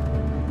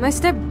 My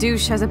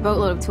step-douche has a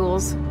boatload of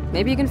tools.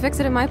 Maybe you can fix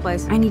it at my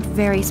place. I need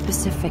very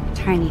specific,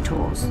 tiny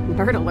tools.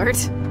 Bird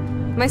alert.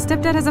 My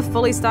stepdad has a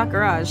fully stocked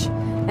garage,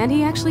 and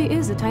he actually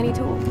is a tiny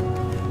tool.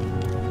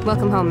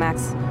 Welcome home,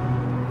 Max.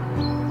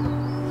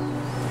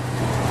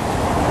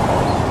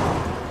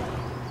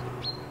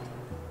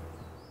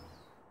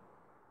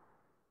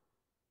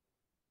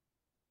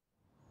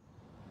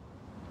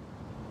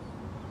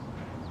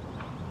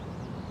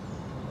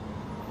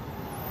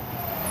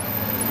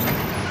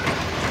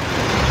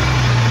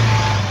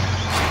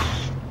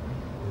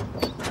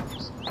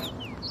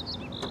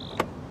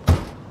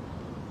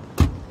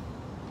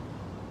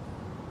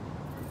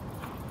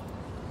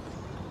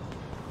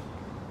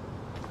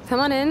 Come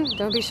on in,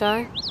 don't be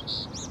shy.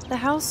 The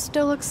house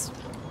still looks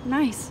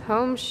nice.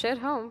 Home shit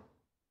home.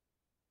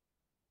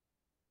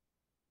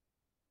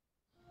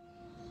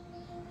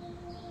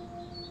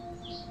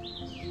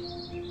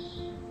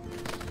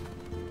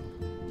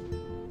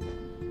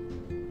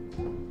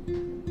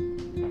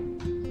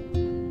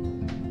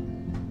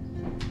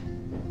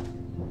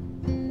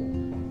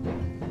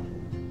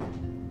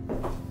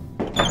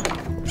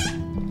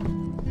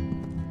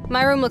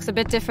 My room looks a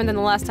bit different than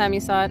the last time you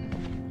saw it.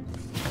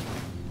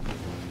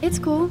 It's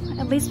cool.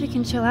 At least we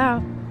can chill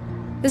out.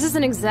 This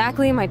isn't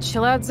exactly my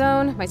chill-out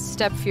zone. My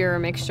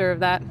step-Fuhrer makes sure of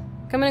that.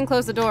 Come in and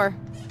close the door.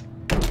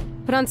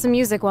 Put on some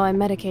music while I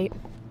medicate.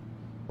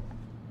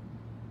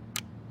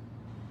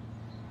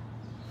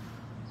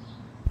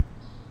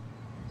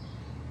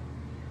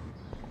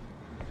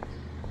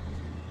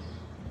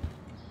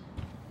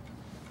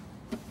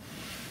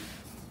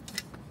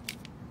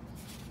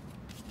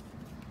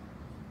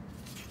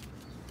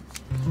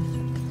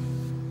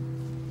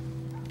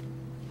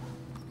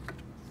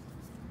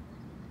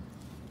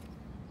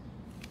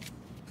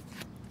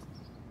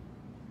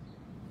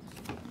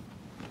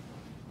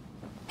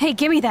 Hey,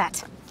 give me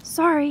that!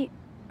 Sorry,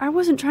 I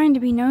wasn't trying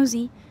to be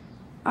nosy.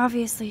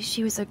 Obviously,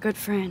 she was a good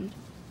friend.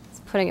 It's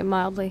putting it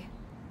mildly.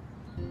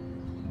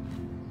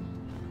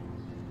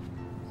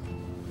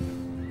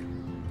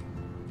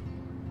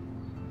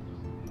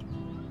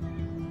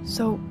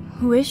 So,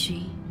 who is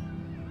she?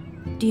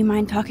 Do you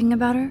mind talking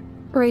about her?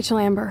 Rachel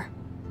Amber.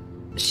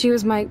 She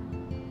was my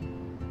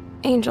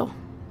angel.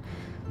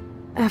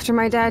 After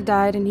my dad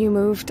died and you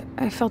moved,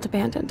 I felt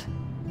abandoned.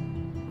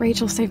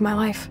 Rachel saved my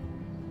life.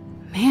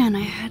 Man, I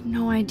had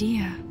no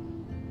idea.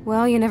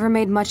 Well, you never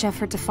made much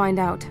effort to find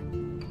out.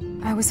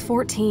 I was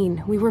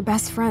 14. We were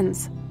best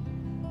friends.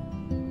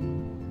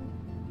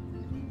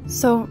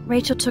 So,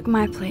 Rachel took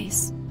my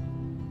place.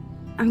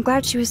 I'm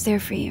glad she was there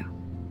for you.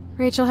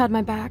 Rachel had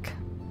my back.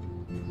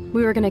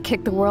 We were gonna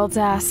kick the world's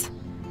ass.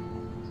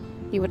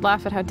 You would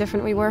laugh at how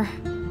different we were.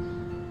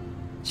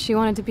 She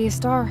wanted to be a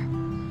star.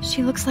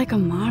 She looks like a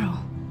model.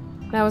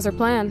 That was her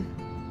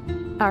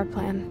plan. Our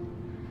plan.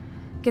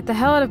 Get the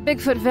hell out of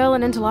Bigfootville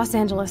and into Los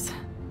Angeles.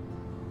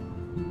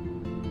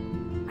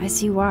 I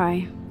see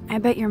why. I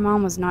bet your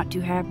mom was not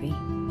too happy.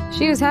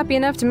 She was happy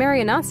enough to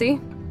marry a Nazi.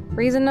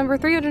 Reason number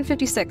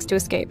 356 to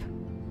escape.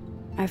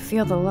 I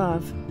feel the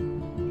love.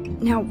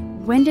 Now,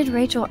 when did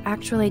Rachel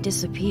actually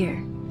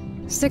disappear?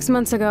 6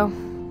 months ago.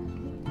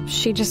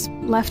 She just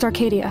left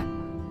Arcadia.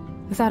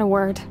 Without a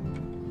word.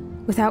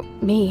 Without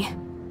me.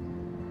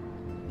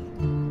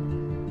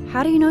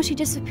 How do you know she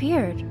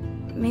disappeared?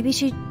 Maybe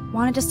she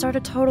wanted to start a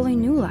totally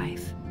new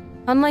life.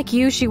 Unlike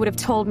you, she would have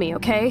told me,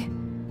 okay?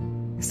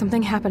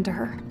 Something happened to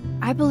her.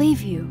 I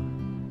believe you.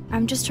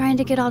 I'm just trying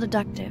to get all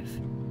deductive.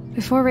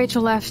 Before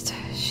Rachel left,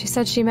 she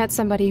said she met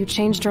somebody who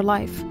changed her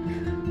life.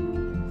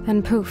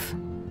 Then poof.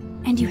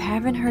 And you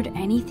haven't heard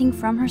anything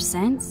from her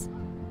since?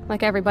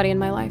 Like everybody in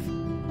my life.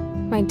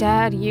 My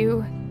dad,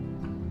 you,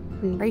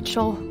 and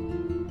Rachel.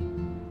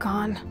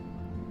 Gone.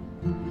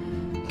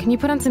 Can you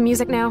put on some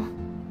music now?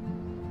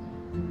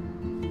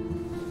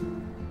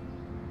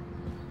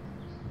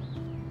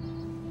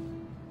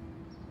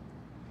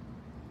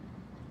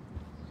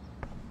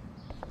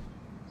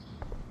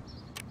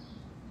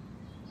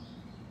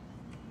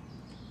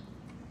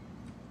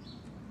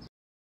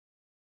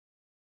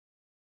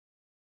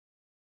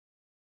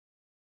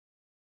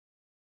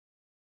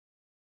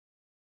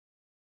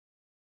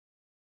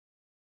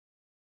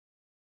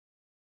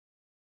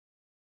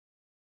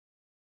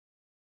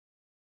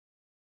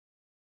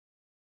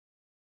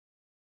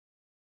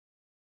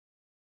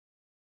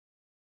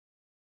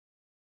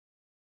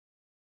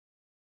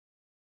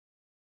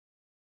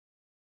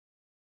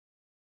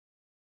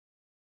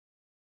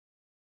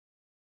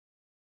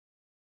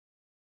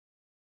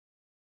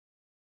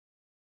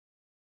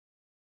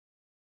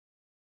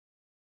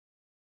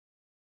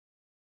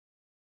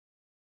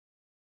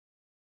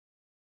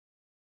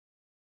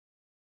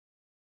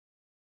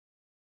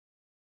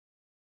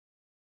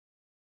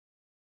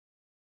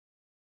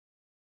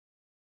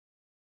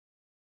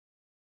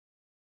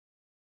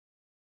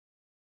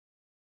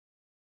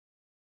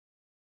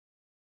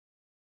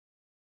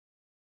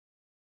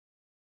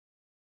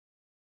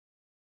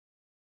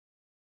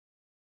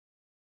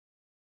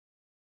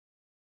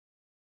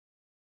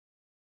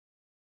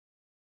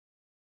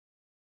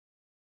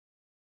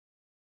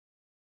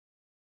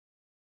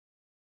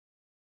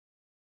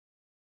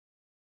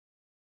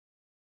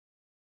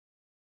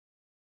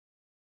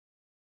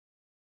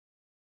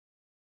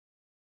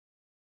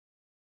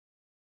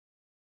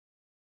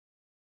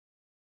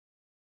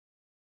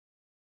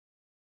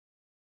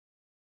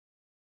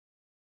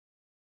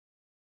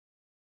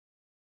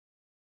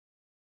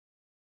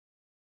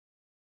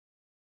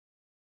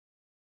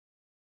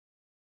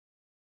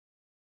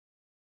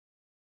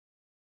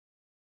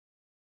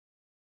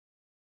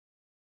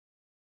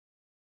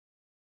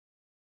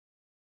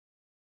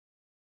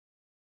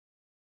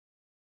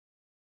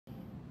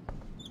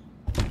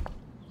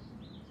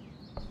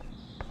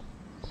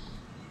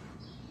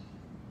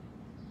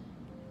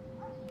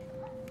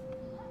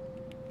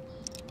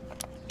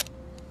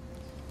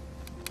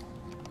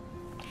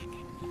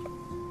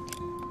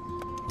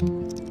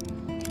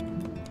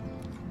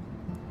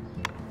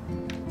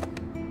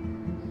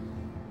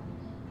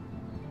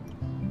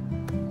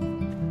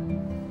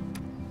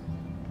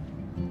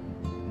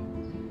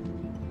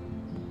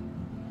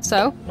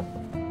 So?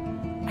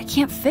 I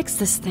can't fix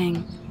this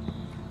thing.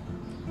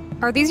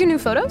 Are these your new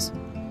photos?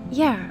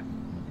 Yeah,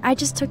 I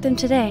just took them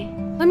today.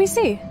 Let me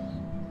see.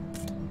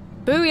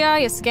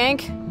 Booyah, you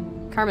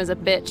skank. Karma's a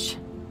bitch.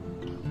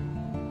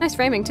 Nice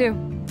framing, too.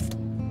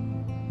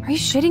 Are you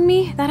shitting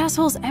me? That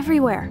asshole's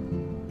everywhere.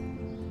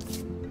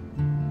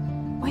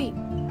 Wait,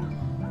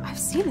 I've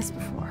seen this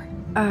before.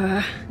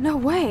 No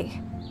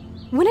way.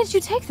 When did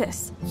you take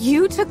this?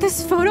 You took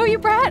this photo, you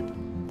brat?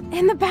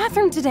 In the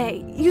bathroom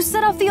today. You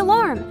set off the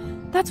alarm.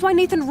 That's why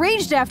Nathan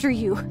raged after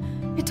you.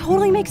 It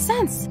totally makes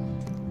sense.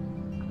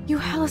 You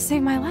hella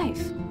saved my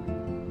life.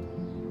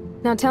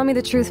 Now tell me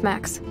the truth,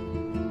 Max.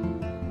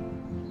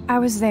 I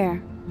was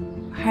there,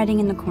 hiding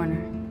in the corner.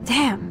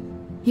 Damn,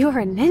 you're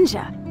a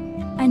ninja.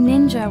 A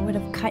ninja would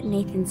have cut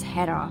Nathan's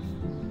head off.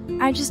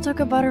 I just took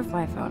a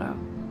butterfly photo.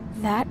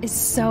 That is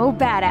so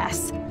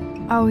badass.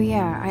 Oh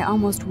yeah, I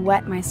almost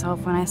wet myself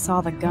when I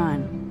saw the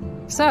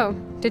gun. So,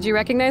 did you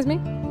recognize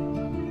me?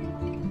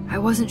 I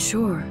wasn't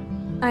sure.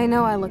 I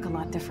know I look a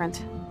lot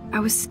different. I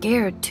was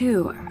scared,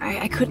 too.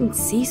 I couldn't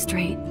see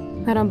straight.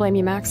 I don't blame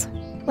you, Max.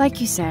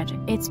 Like you said,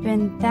 it's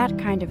been that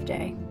kind of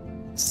day.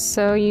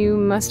 So you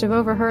must have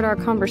overheard our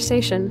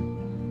conversation.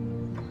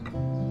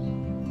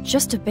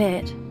 Just a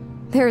bit.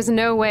 There is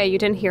no way you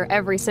didn't hear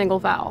every single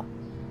vowel.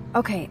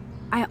 Okay,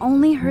 I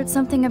only heard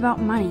something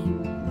about money,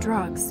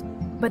 drugs,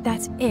 but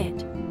that's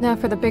it. Now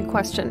for the big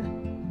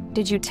question.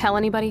 Did you tell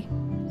anybody?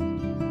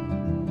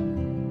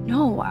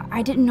 No,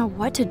 I didn't know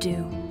what to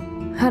do.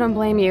 I don't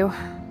blame you.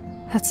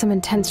 That's some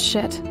intense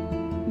shit.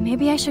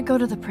 Maybe I should go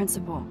to the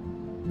principal.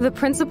 The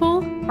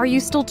principal? Are you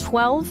still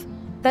 12?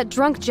 That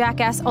drunk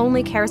jackass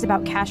only cares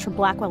about cash for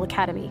Blackwell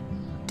Academy.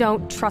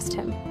 Don't trust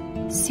him.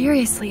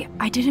 Seriously,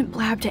 I didn't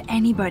blab to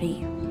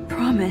anybody.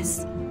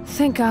 Promise.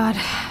 Thank God.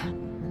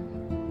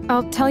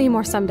 I'll tell you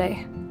more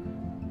someday.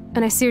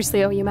 And I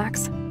seriously owe you,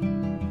 Max.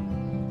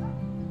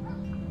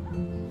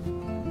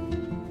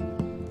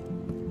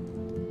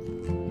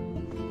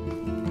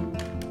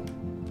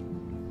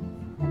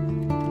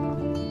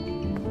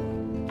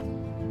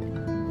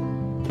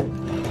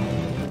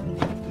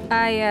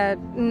 I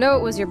know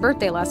it was your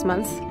birthday last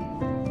month.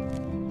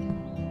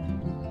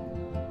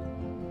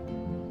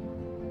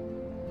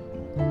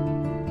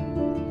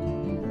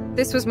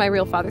 This was my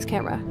real father's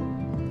camera.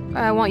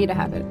 I want you to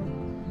have it.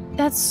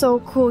 That's so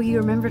cool you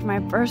remembered my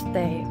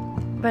birthday.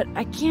 But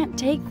I can't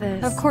take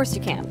this. Of course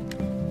you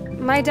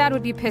can. My dad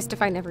would be pissed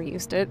if I never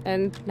used it,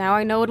 and now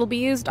I know it'll be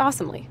used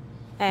awesomely.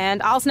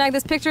 And I'll snag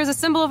this picture as a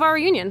symbol of our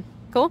reunion.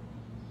 Cool?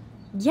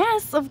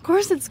 Yes, of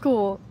course it's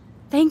cool.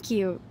 Thank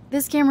you.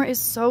 This camera is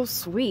so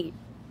sweet.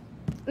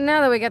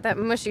 Now that we got that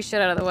mushy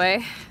shit out of the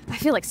way, I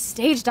feel like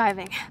stage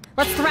diving.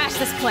 Let's thrash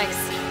this place.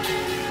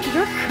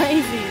 You're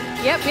crazy.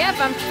 Yep,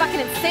 I'm fucking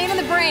insane in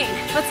the brain.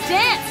 Let's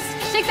dance!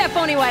 Shake that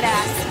bony white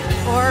ass.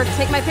 Or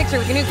take my picture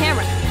with your new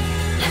camera.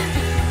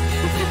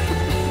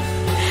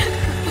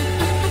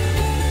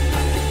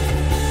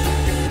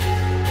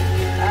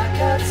 I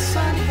got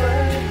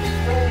sunburned,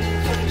 waiting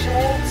for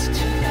jets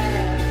to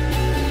land.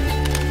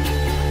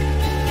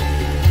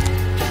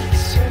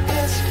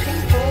 Circus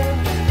people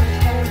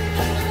with hairy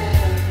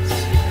hands.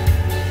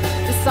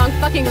 This song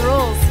fucking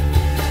rules.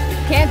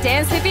 Can't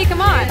dance, hippie?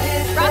 Come on.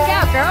 Rock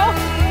out, girl.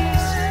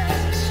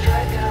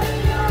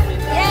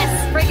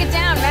 Yes! Break it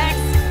down, Max.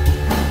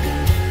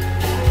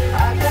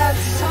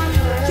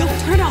 Yo,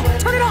 turn it off!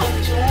 Turn it off!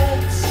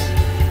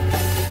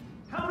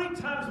 How many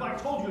times have I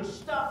told you to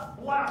stop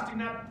blasting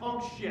that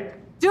punk shit?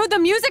 Dude, the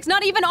music's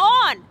not even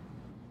on!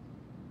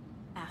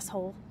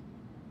 Asshole.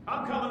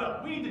 I'm coming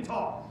up. We need to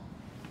talk.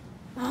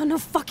 Oh, no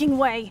fucking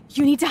way.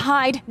 You need to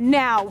hide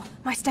now.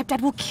 My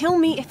stepdad will kill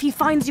me if he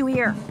finds you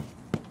here.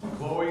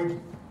 Chloe,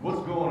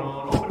 what's going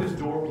on? Open this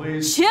door,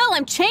 please. Chill,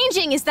 I'm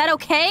changing. Is that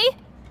okay?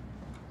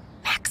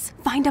 Max,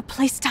 find a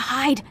place to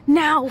hide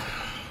now.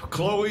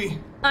 Chloe?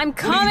 I'm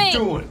coming. What are you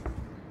doing?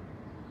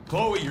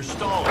 Chloe, you're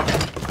stalling.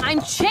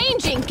 I'm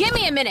changing. Give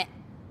me a minute.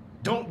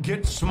 Don't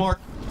get smart.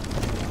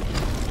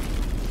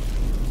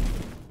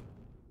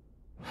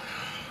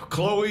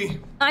 Chloe?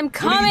 I'm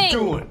coming. What are you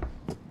doing?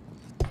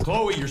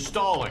 Chloe, you're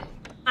stalling.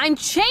 I'm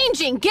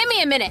changing. Give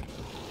me a minute.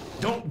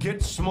 Don't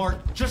get smart.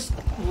 Just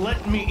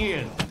let me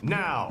in.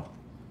 Now.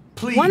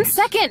 Please. 1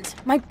 second.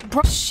 My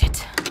bro-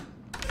 Shit.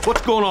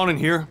 What's going on in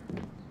here?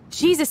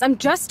 Jesus, I'm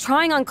just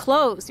trying on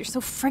clothes. You're so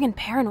friggin'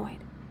 paranoid.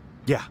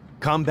 Yeah,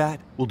 combat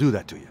will do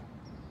that to you.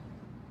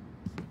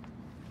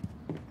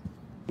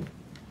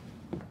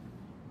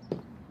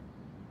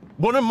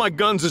 One of my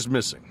guns is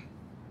missing.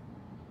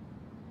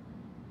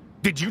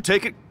 Did you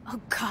take it?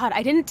 Oh God,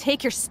 I didn't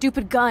take your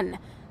stupid gun.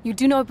 You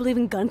do know I believe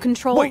in gun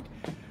control? Wait,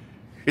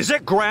 is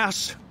that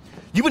grass?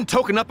 You been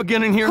token up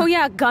again in here? Oh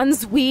yeah,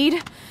 guns,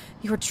 weed.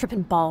 You were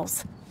tripping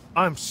balls.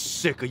 I'm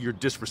sick of your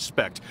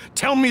disrespect.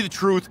 Tell me the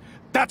truth.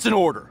 That's an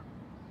order.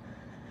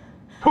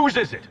 Whose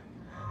is it?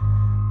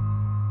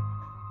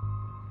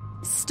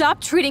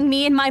 Stop treating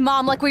me and my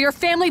mom like we're your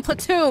family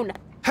platoon.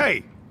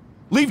 Hey,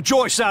 leave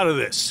Joyce out of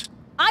this.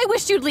 I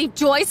wish you'd leave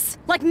Joyce,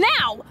 like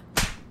now.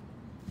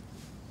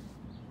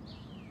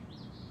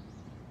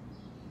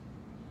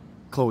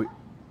 Chloe,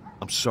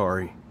 I'm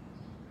sorry.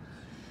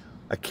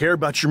 I care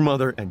about your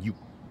mother, and you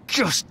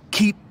just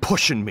keep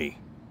pushing me.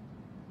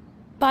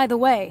 By the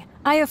way,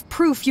 I have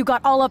proof you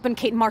got all up in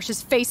Kate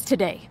Marsh's face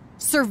today.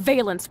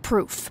 Surveillance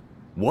proof.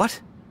 What?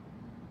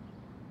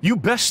 You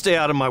best stay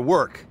out of my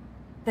work.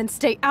 Then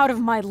stay out of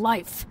my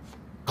life.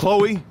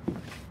 Chloe,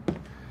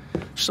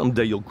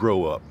 someday you'll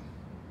grow up.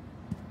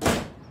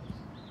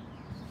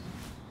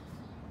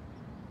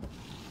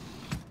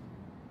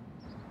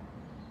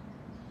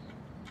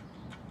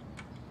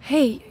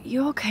 Hey,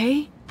 you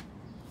okay?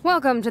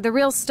 Welcome to the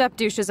real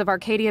step-douches of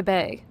Arcadia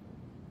Bay.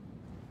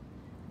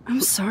 I'm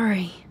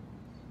sorry.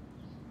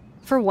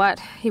 For what?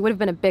 He would have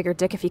been a bigger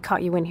dick if he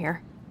caught you in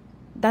here.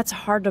 That's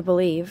hard to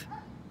believe.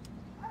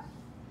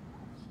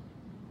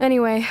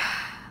 Anyway,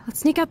 let's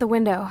sneak out the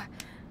window.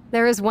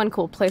 There is one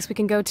cool place we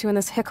can go to in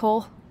this hick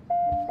hole.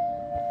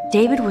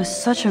 David was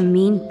such a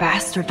mean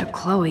bastard to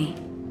Chloe.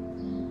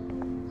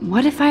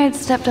 What if I had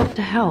stepped up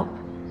to help?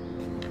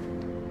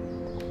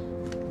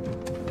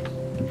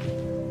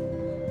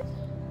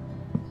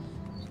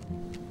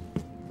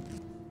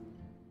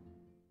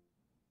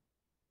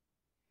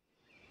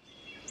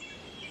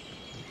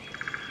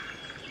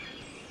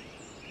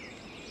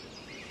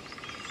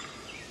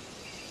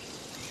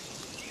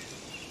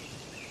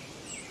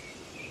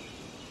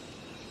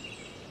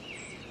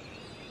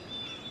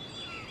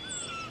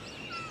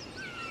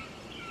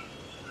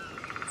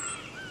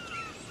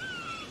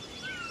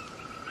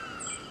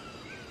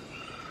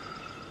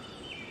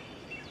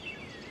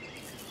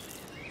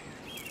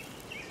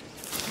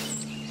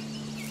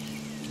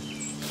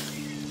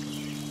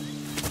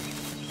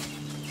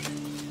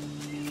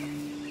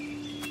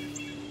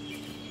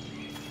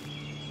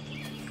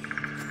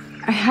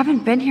 I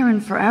haven't been here in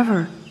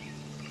forever.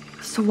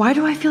 So why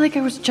do I feel like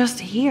I was just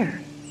here?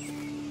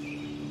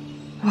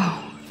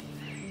 Whoa.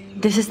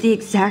 This is the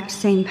exact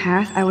same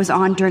path I was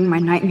on during my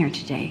nightmare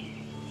today.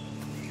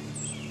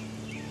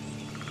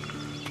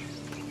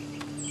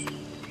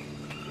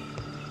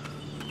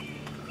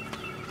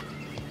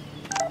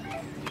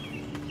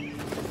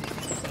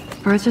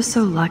 Birds are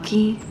so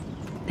lucky,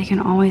 they can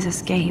always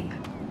escape.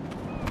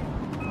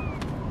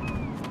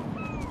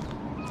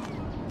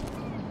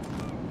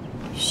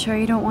 Sure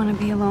you don't want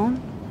to be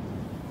alone?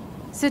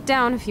 Sit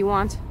down if you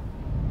want.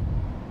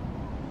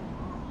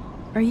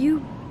 Are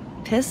you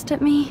pissed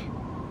at me?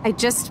 I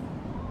just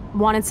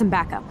wanted some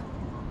backup.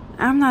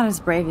 I'm not as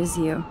brave as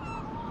you.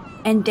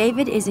 And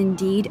David is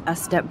indeed a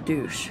step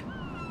douche.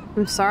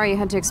 I'm sorry you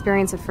had to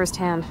experience it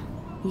firsthand.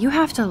 You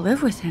have to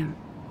live with him.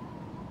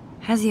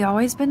 Has he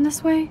always been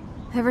this way?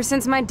 Ever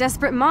since my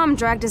desperate mom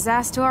dragged his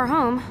ass to our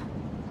home.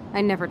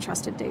 I never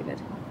trusted David.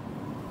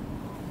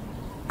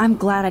 I'm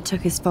glad I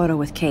took his photo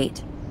with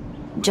Kate.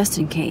 Just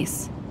in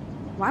case.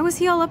 Why was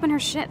he all up in her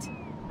shit?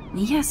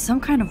 He has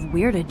some kind of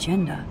weird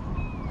agenda.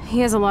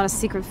 He has a lot of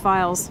secret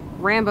files.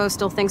 Rambo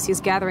still thinks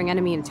he's gathering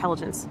enemy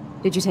intelligence.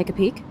 Did you take a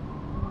peek?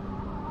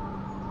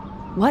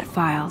 What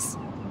files?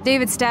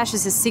 David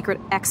stashes his secret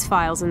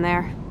X-files in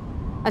there.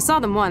 I saw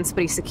them once,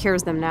 but he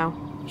secures them now.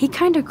 He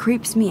kinda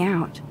creeps me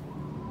out.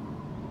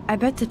 I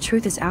bet the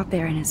truth is out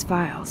there in his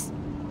files.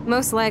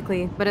 Most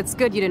likely, but it's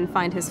good you didn't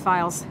find his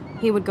files.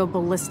 He would go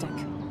ballistic.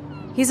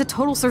 He's a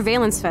total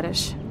surveillance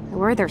fetish.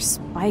 Where are there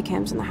spy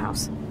cams in the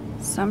house?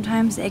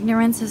 Sometimes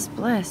ignorance is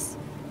bliss.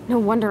 No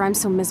wonder I'm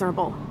so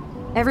miserable.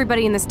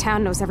 Everybody in this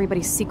town knows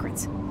everybody's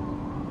secrets.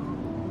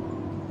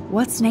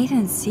 What's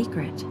Nathan's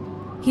secret?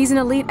 He's an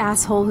elite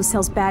asshole who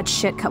sells bad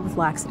shit cut with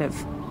laxative.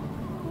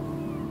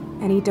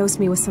 And he dosed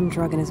me with some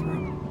drug in his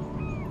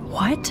room.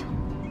 What?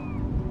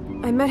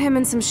 I met him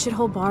in some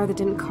shithole bar that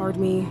didn't card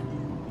me.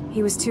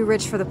 He was too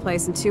rich for the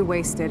place and too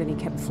wasted, and he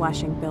kept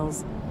flashing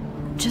bills.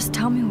 Just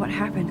tell me what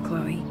happened,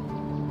 Chloe.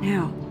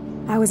 Now.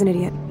 I was an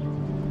idiot.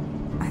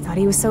 I thought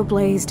he was so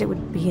blazed it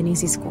would be an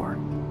easy score.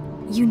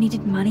 You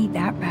needed money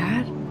that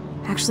bad?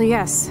 Actually,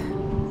 yes.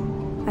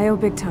 I owe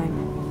big time.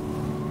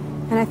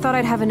 And I thought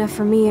I'd have enough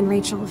for me and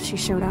Rachel if she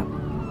showed up.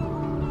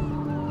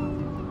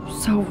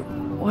 So,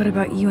 what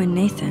about you and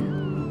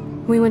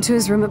Nathan? We went to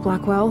his room at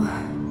Blackwell.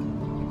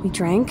 We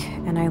drank,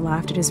 and I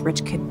laughed at his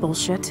rich kid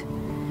bullshit.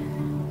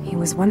 He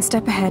was one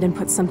step ahead and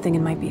put something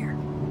in my beer.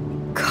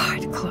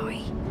 God,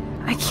 Chloe.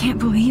 I can't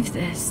believe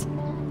this.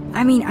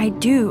 I mean, I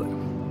do.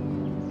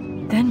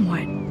 Then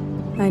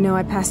what? I know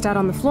I passed out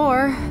on the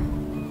floor.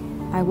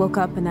 I woke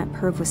up and that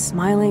perv was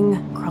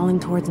smiling, crawling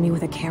towards me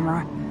with a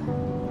camera.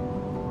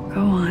 Go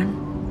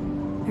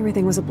on.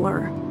 Everything was a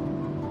blur.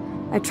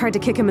 I tried to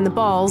kick him in the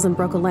balls and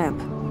broke a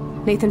lamp.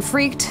 Nathan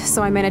freaked,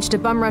 so I managed to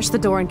bum rush the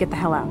door and get the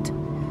hell out.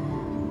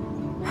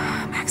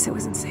 Max, it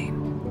was insane.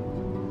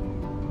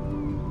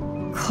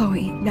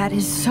 Chloe, that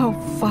is so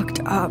fucked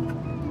up.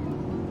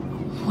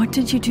 What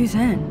did you do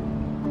then?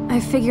 I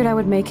figured I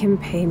would make him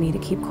pay me to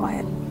keep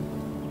quiet.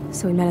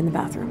 So we met in the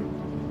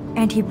bathroom.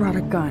 And he brought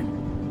a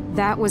gun.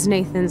 That was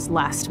Nathan's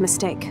last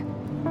mistake.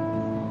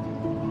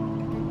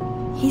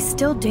 He's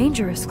still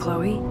dangerous,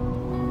 Chloe.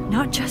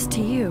 Not just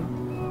to you.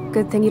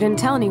 Good thing you didn't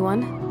tell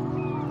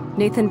anyone.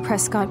 Nathan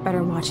Prescott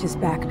better watch his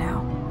back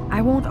now.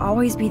 I won't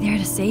always be there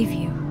to save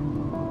you.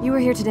 You were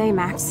here today,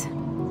 Max.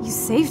 You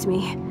saved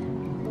me.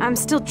 I'm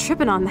still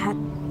tripping on that.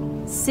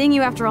 Seeing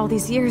you after all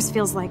these years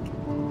feels like...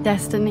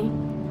 destiny.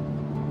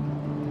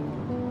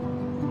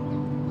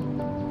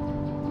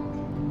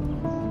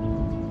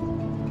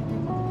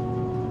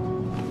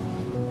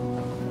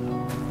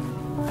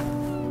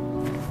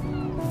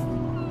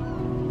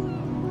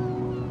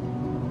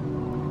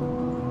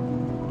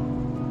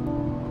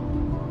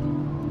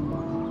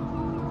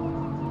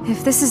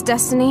 If this is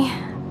destiny,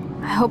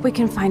 I hope we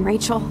can find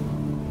Rachel.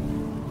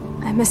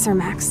 I miss her,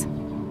 Max.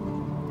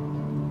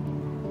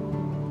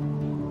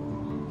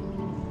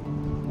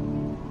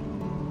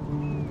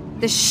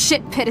 This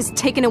shit pit has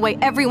taken away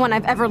everyone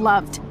I've ever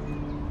loved.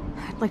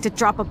 I'd like to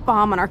drop a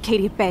bomb on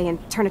Arcadia Bay and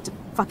turn it to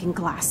fucking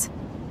glass.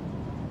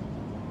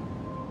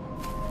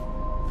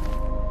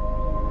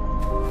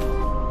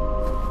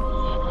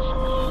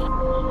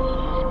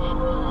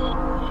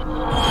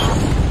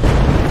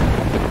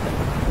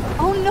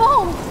 Oh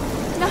no!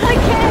 Not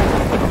again!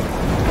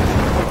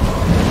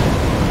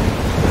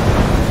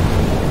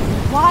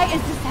 Why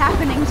is this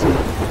happening to me?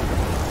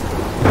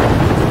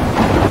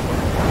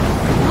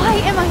 Why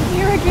am I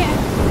here again?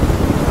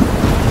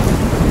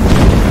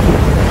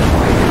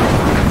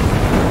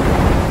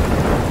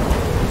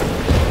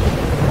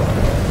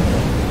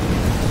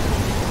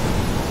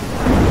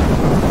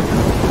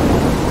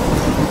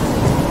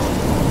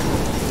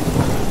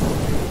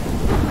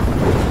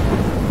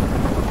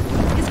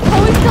 Is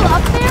Chloe still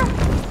up there?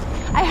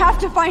 I have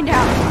to find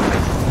out.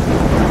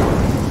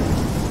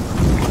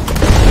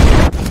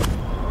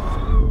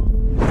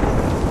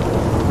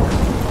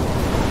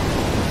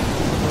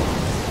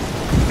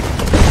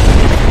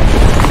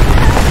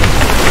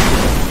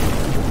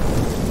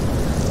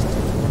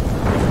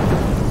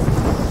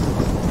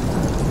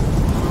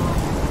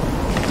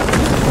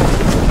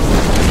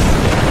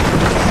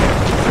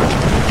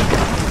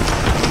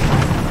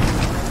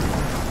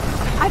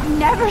 I've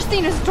never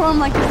seen a storm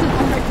like this in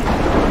Oregon.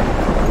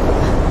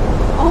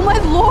 Oh my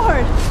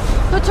lord!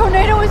 The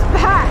tornado is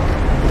back!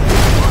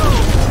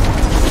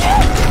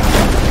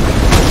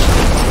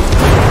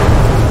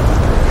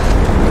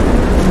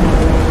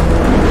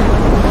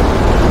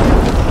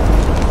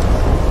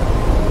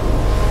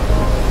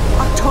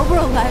 October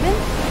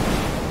 11th?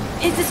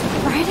 Is this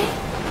Friday?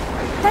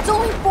 That's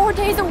only 4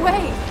 days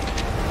away!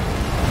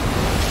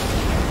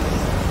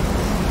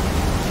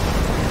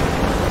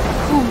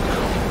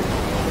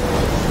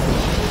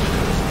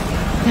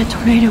 That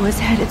tornado is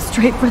headed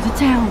straight for the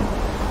town.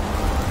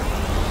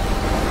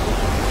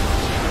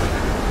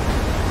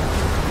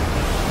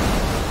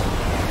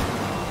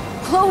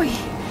 Chloe,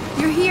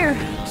 you're here.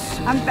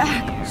 I'm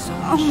back.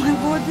 Oh my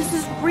lord, this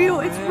is real.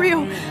 It's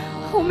real.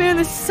 Oh man,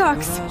 this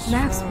sucks.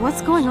 Max,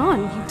 what's going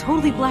on? You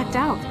totally blacked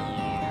out.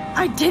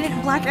 I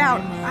didn't black out.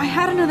 I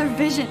had another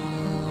vision.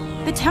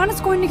 The town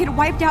is going to get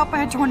wiped out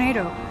by a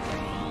tornado.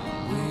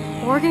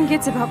 Oregon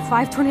gets about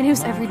 5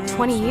 tornadoes every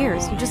 20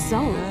 years. You just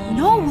zoned.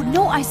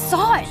 No, I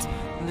saw it.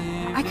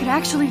 I could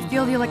actually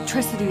feel the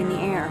electricity in the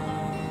air.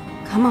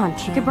 Come on,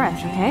 take a breath,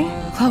 okay?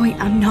 Chloe,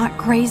 I'm not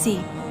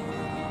crazy.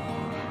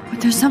 But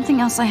there's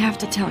something else I have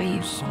to tell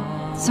you.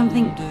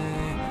 Something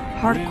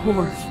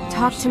hardcore.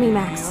 Talk to me,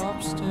 Max.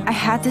 I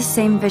had this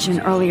same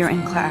vision earlier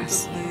in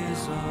class.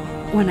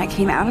 When I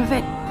came out of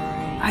it,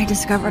 I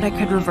discovered I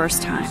could reverse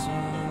time.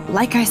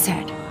 Like I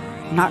said,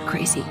 not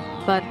crazy.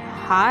 But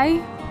high,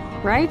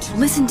 right?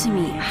 Listen to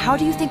me. How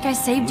do you think I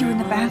saved you in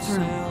the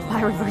bathroom?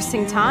 By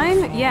reversing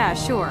time? Yeah,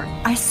 sure.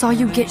 I saw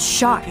you get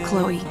shot,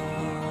 Chloe.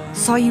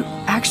 Saw you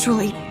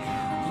actually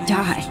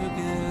die.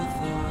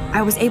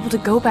 I was able to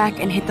go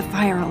back and hit the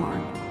fire alarm.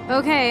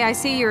 Okay, I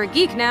see you're a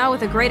geek now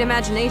with a great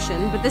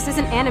imagination, but this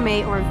isn't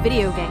anime or a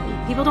video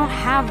game. People don't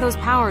have those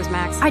powers,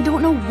 Max. I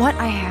don't know what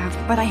I have,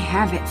 but I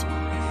have it.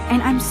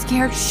 And I'm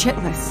scared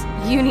shitless.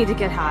 You need to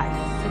get high.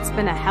 It's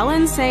been a hell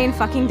insane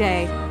fucking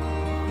day.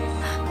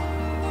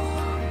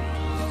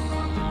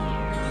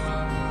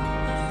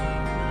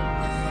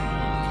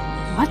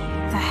 What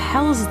the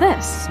hell is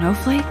this?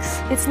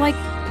 Snowflakes? It's like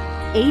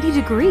 80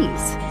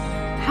 degrees.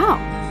 How?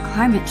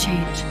 Climate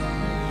change.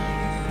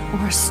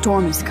 Or a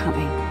storm is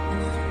coming.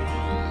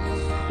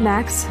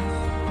 Max,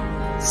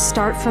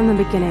 start from the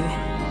beginning.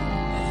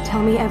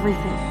 Tell me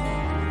everything.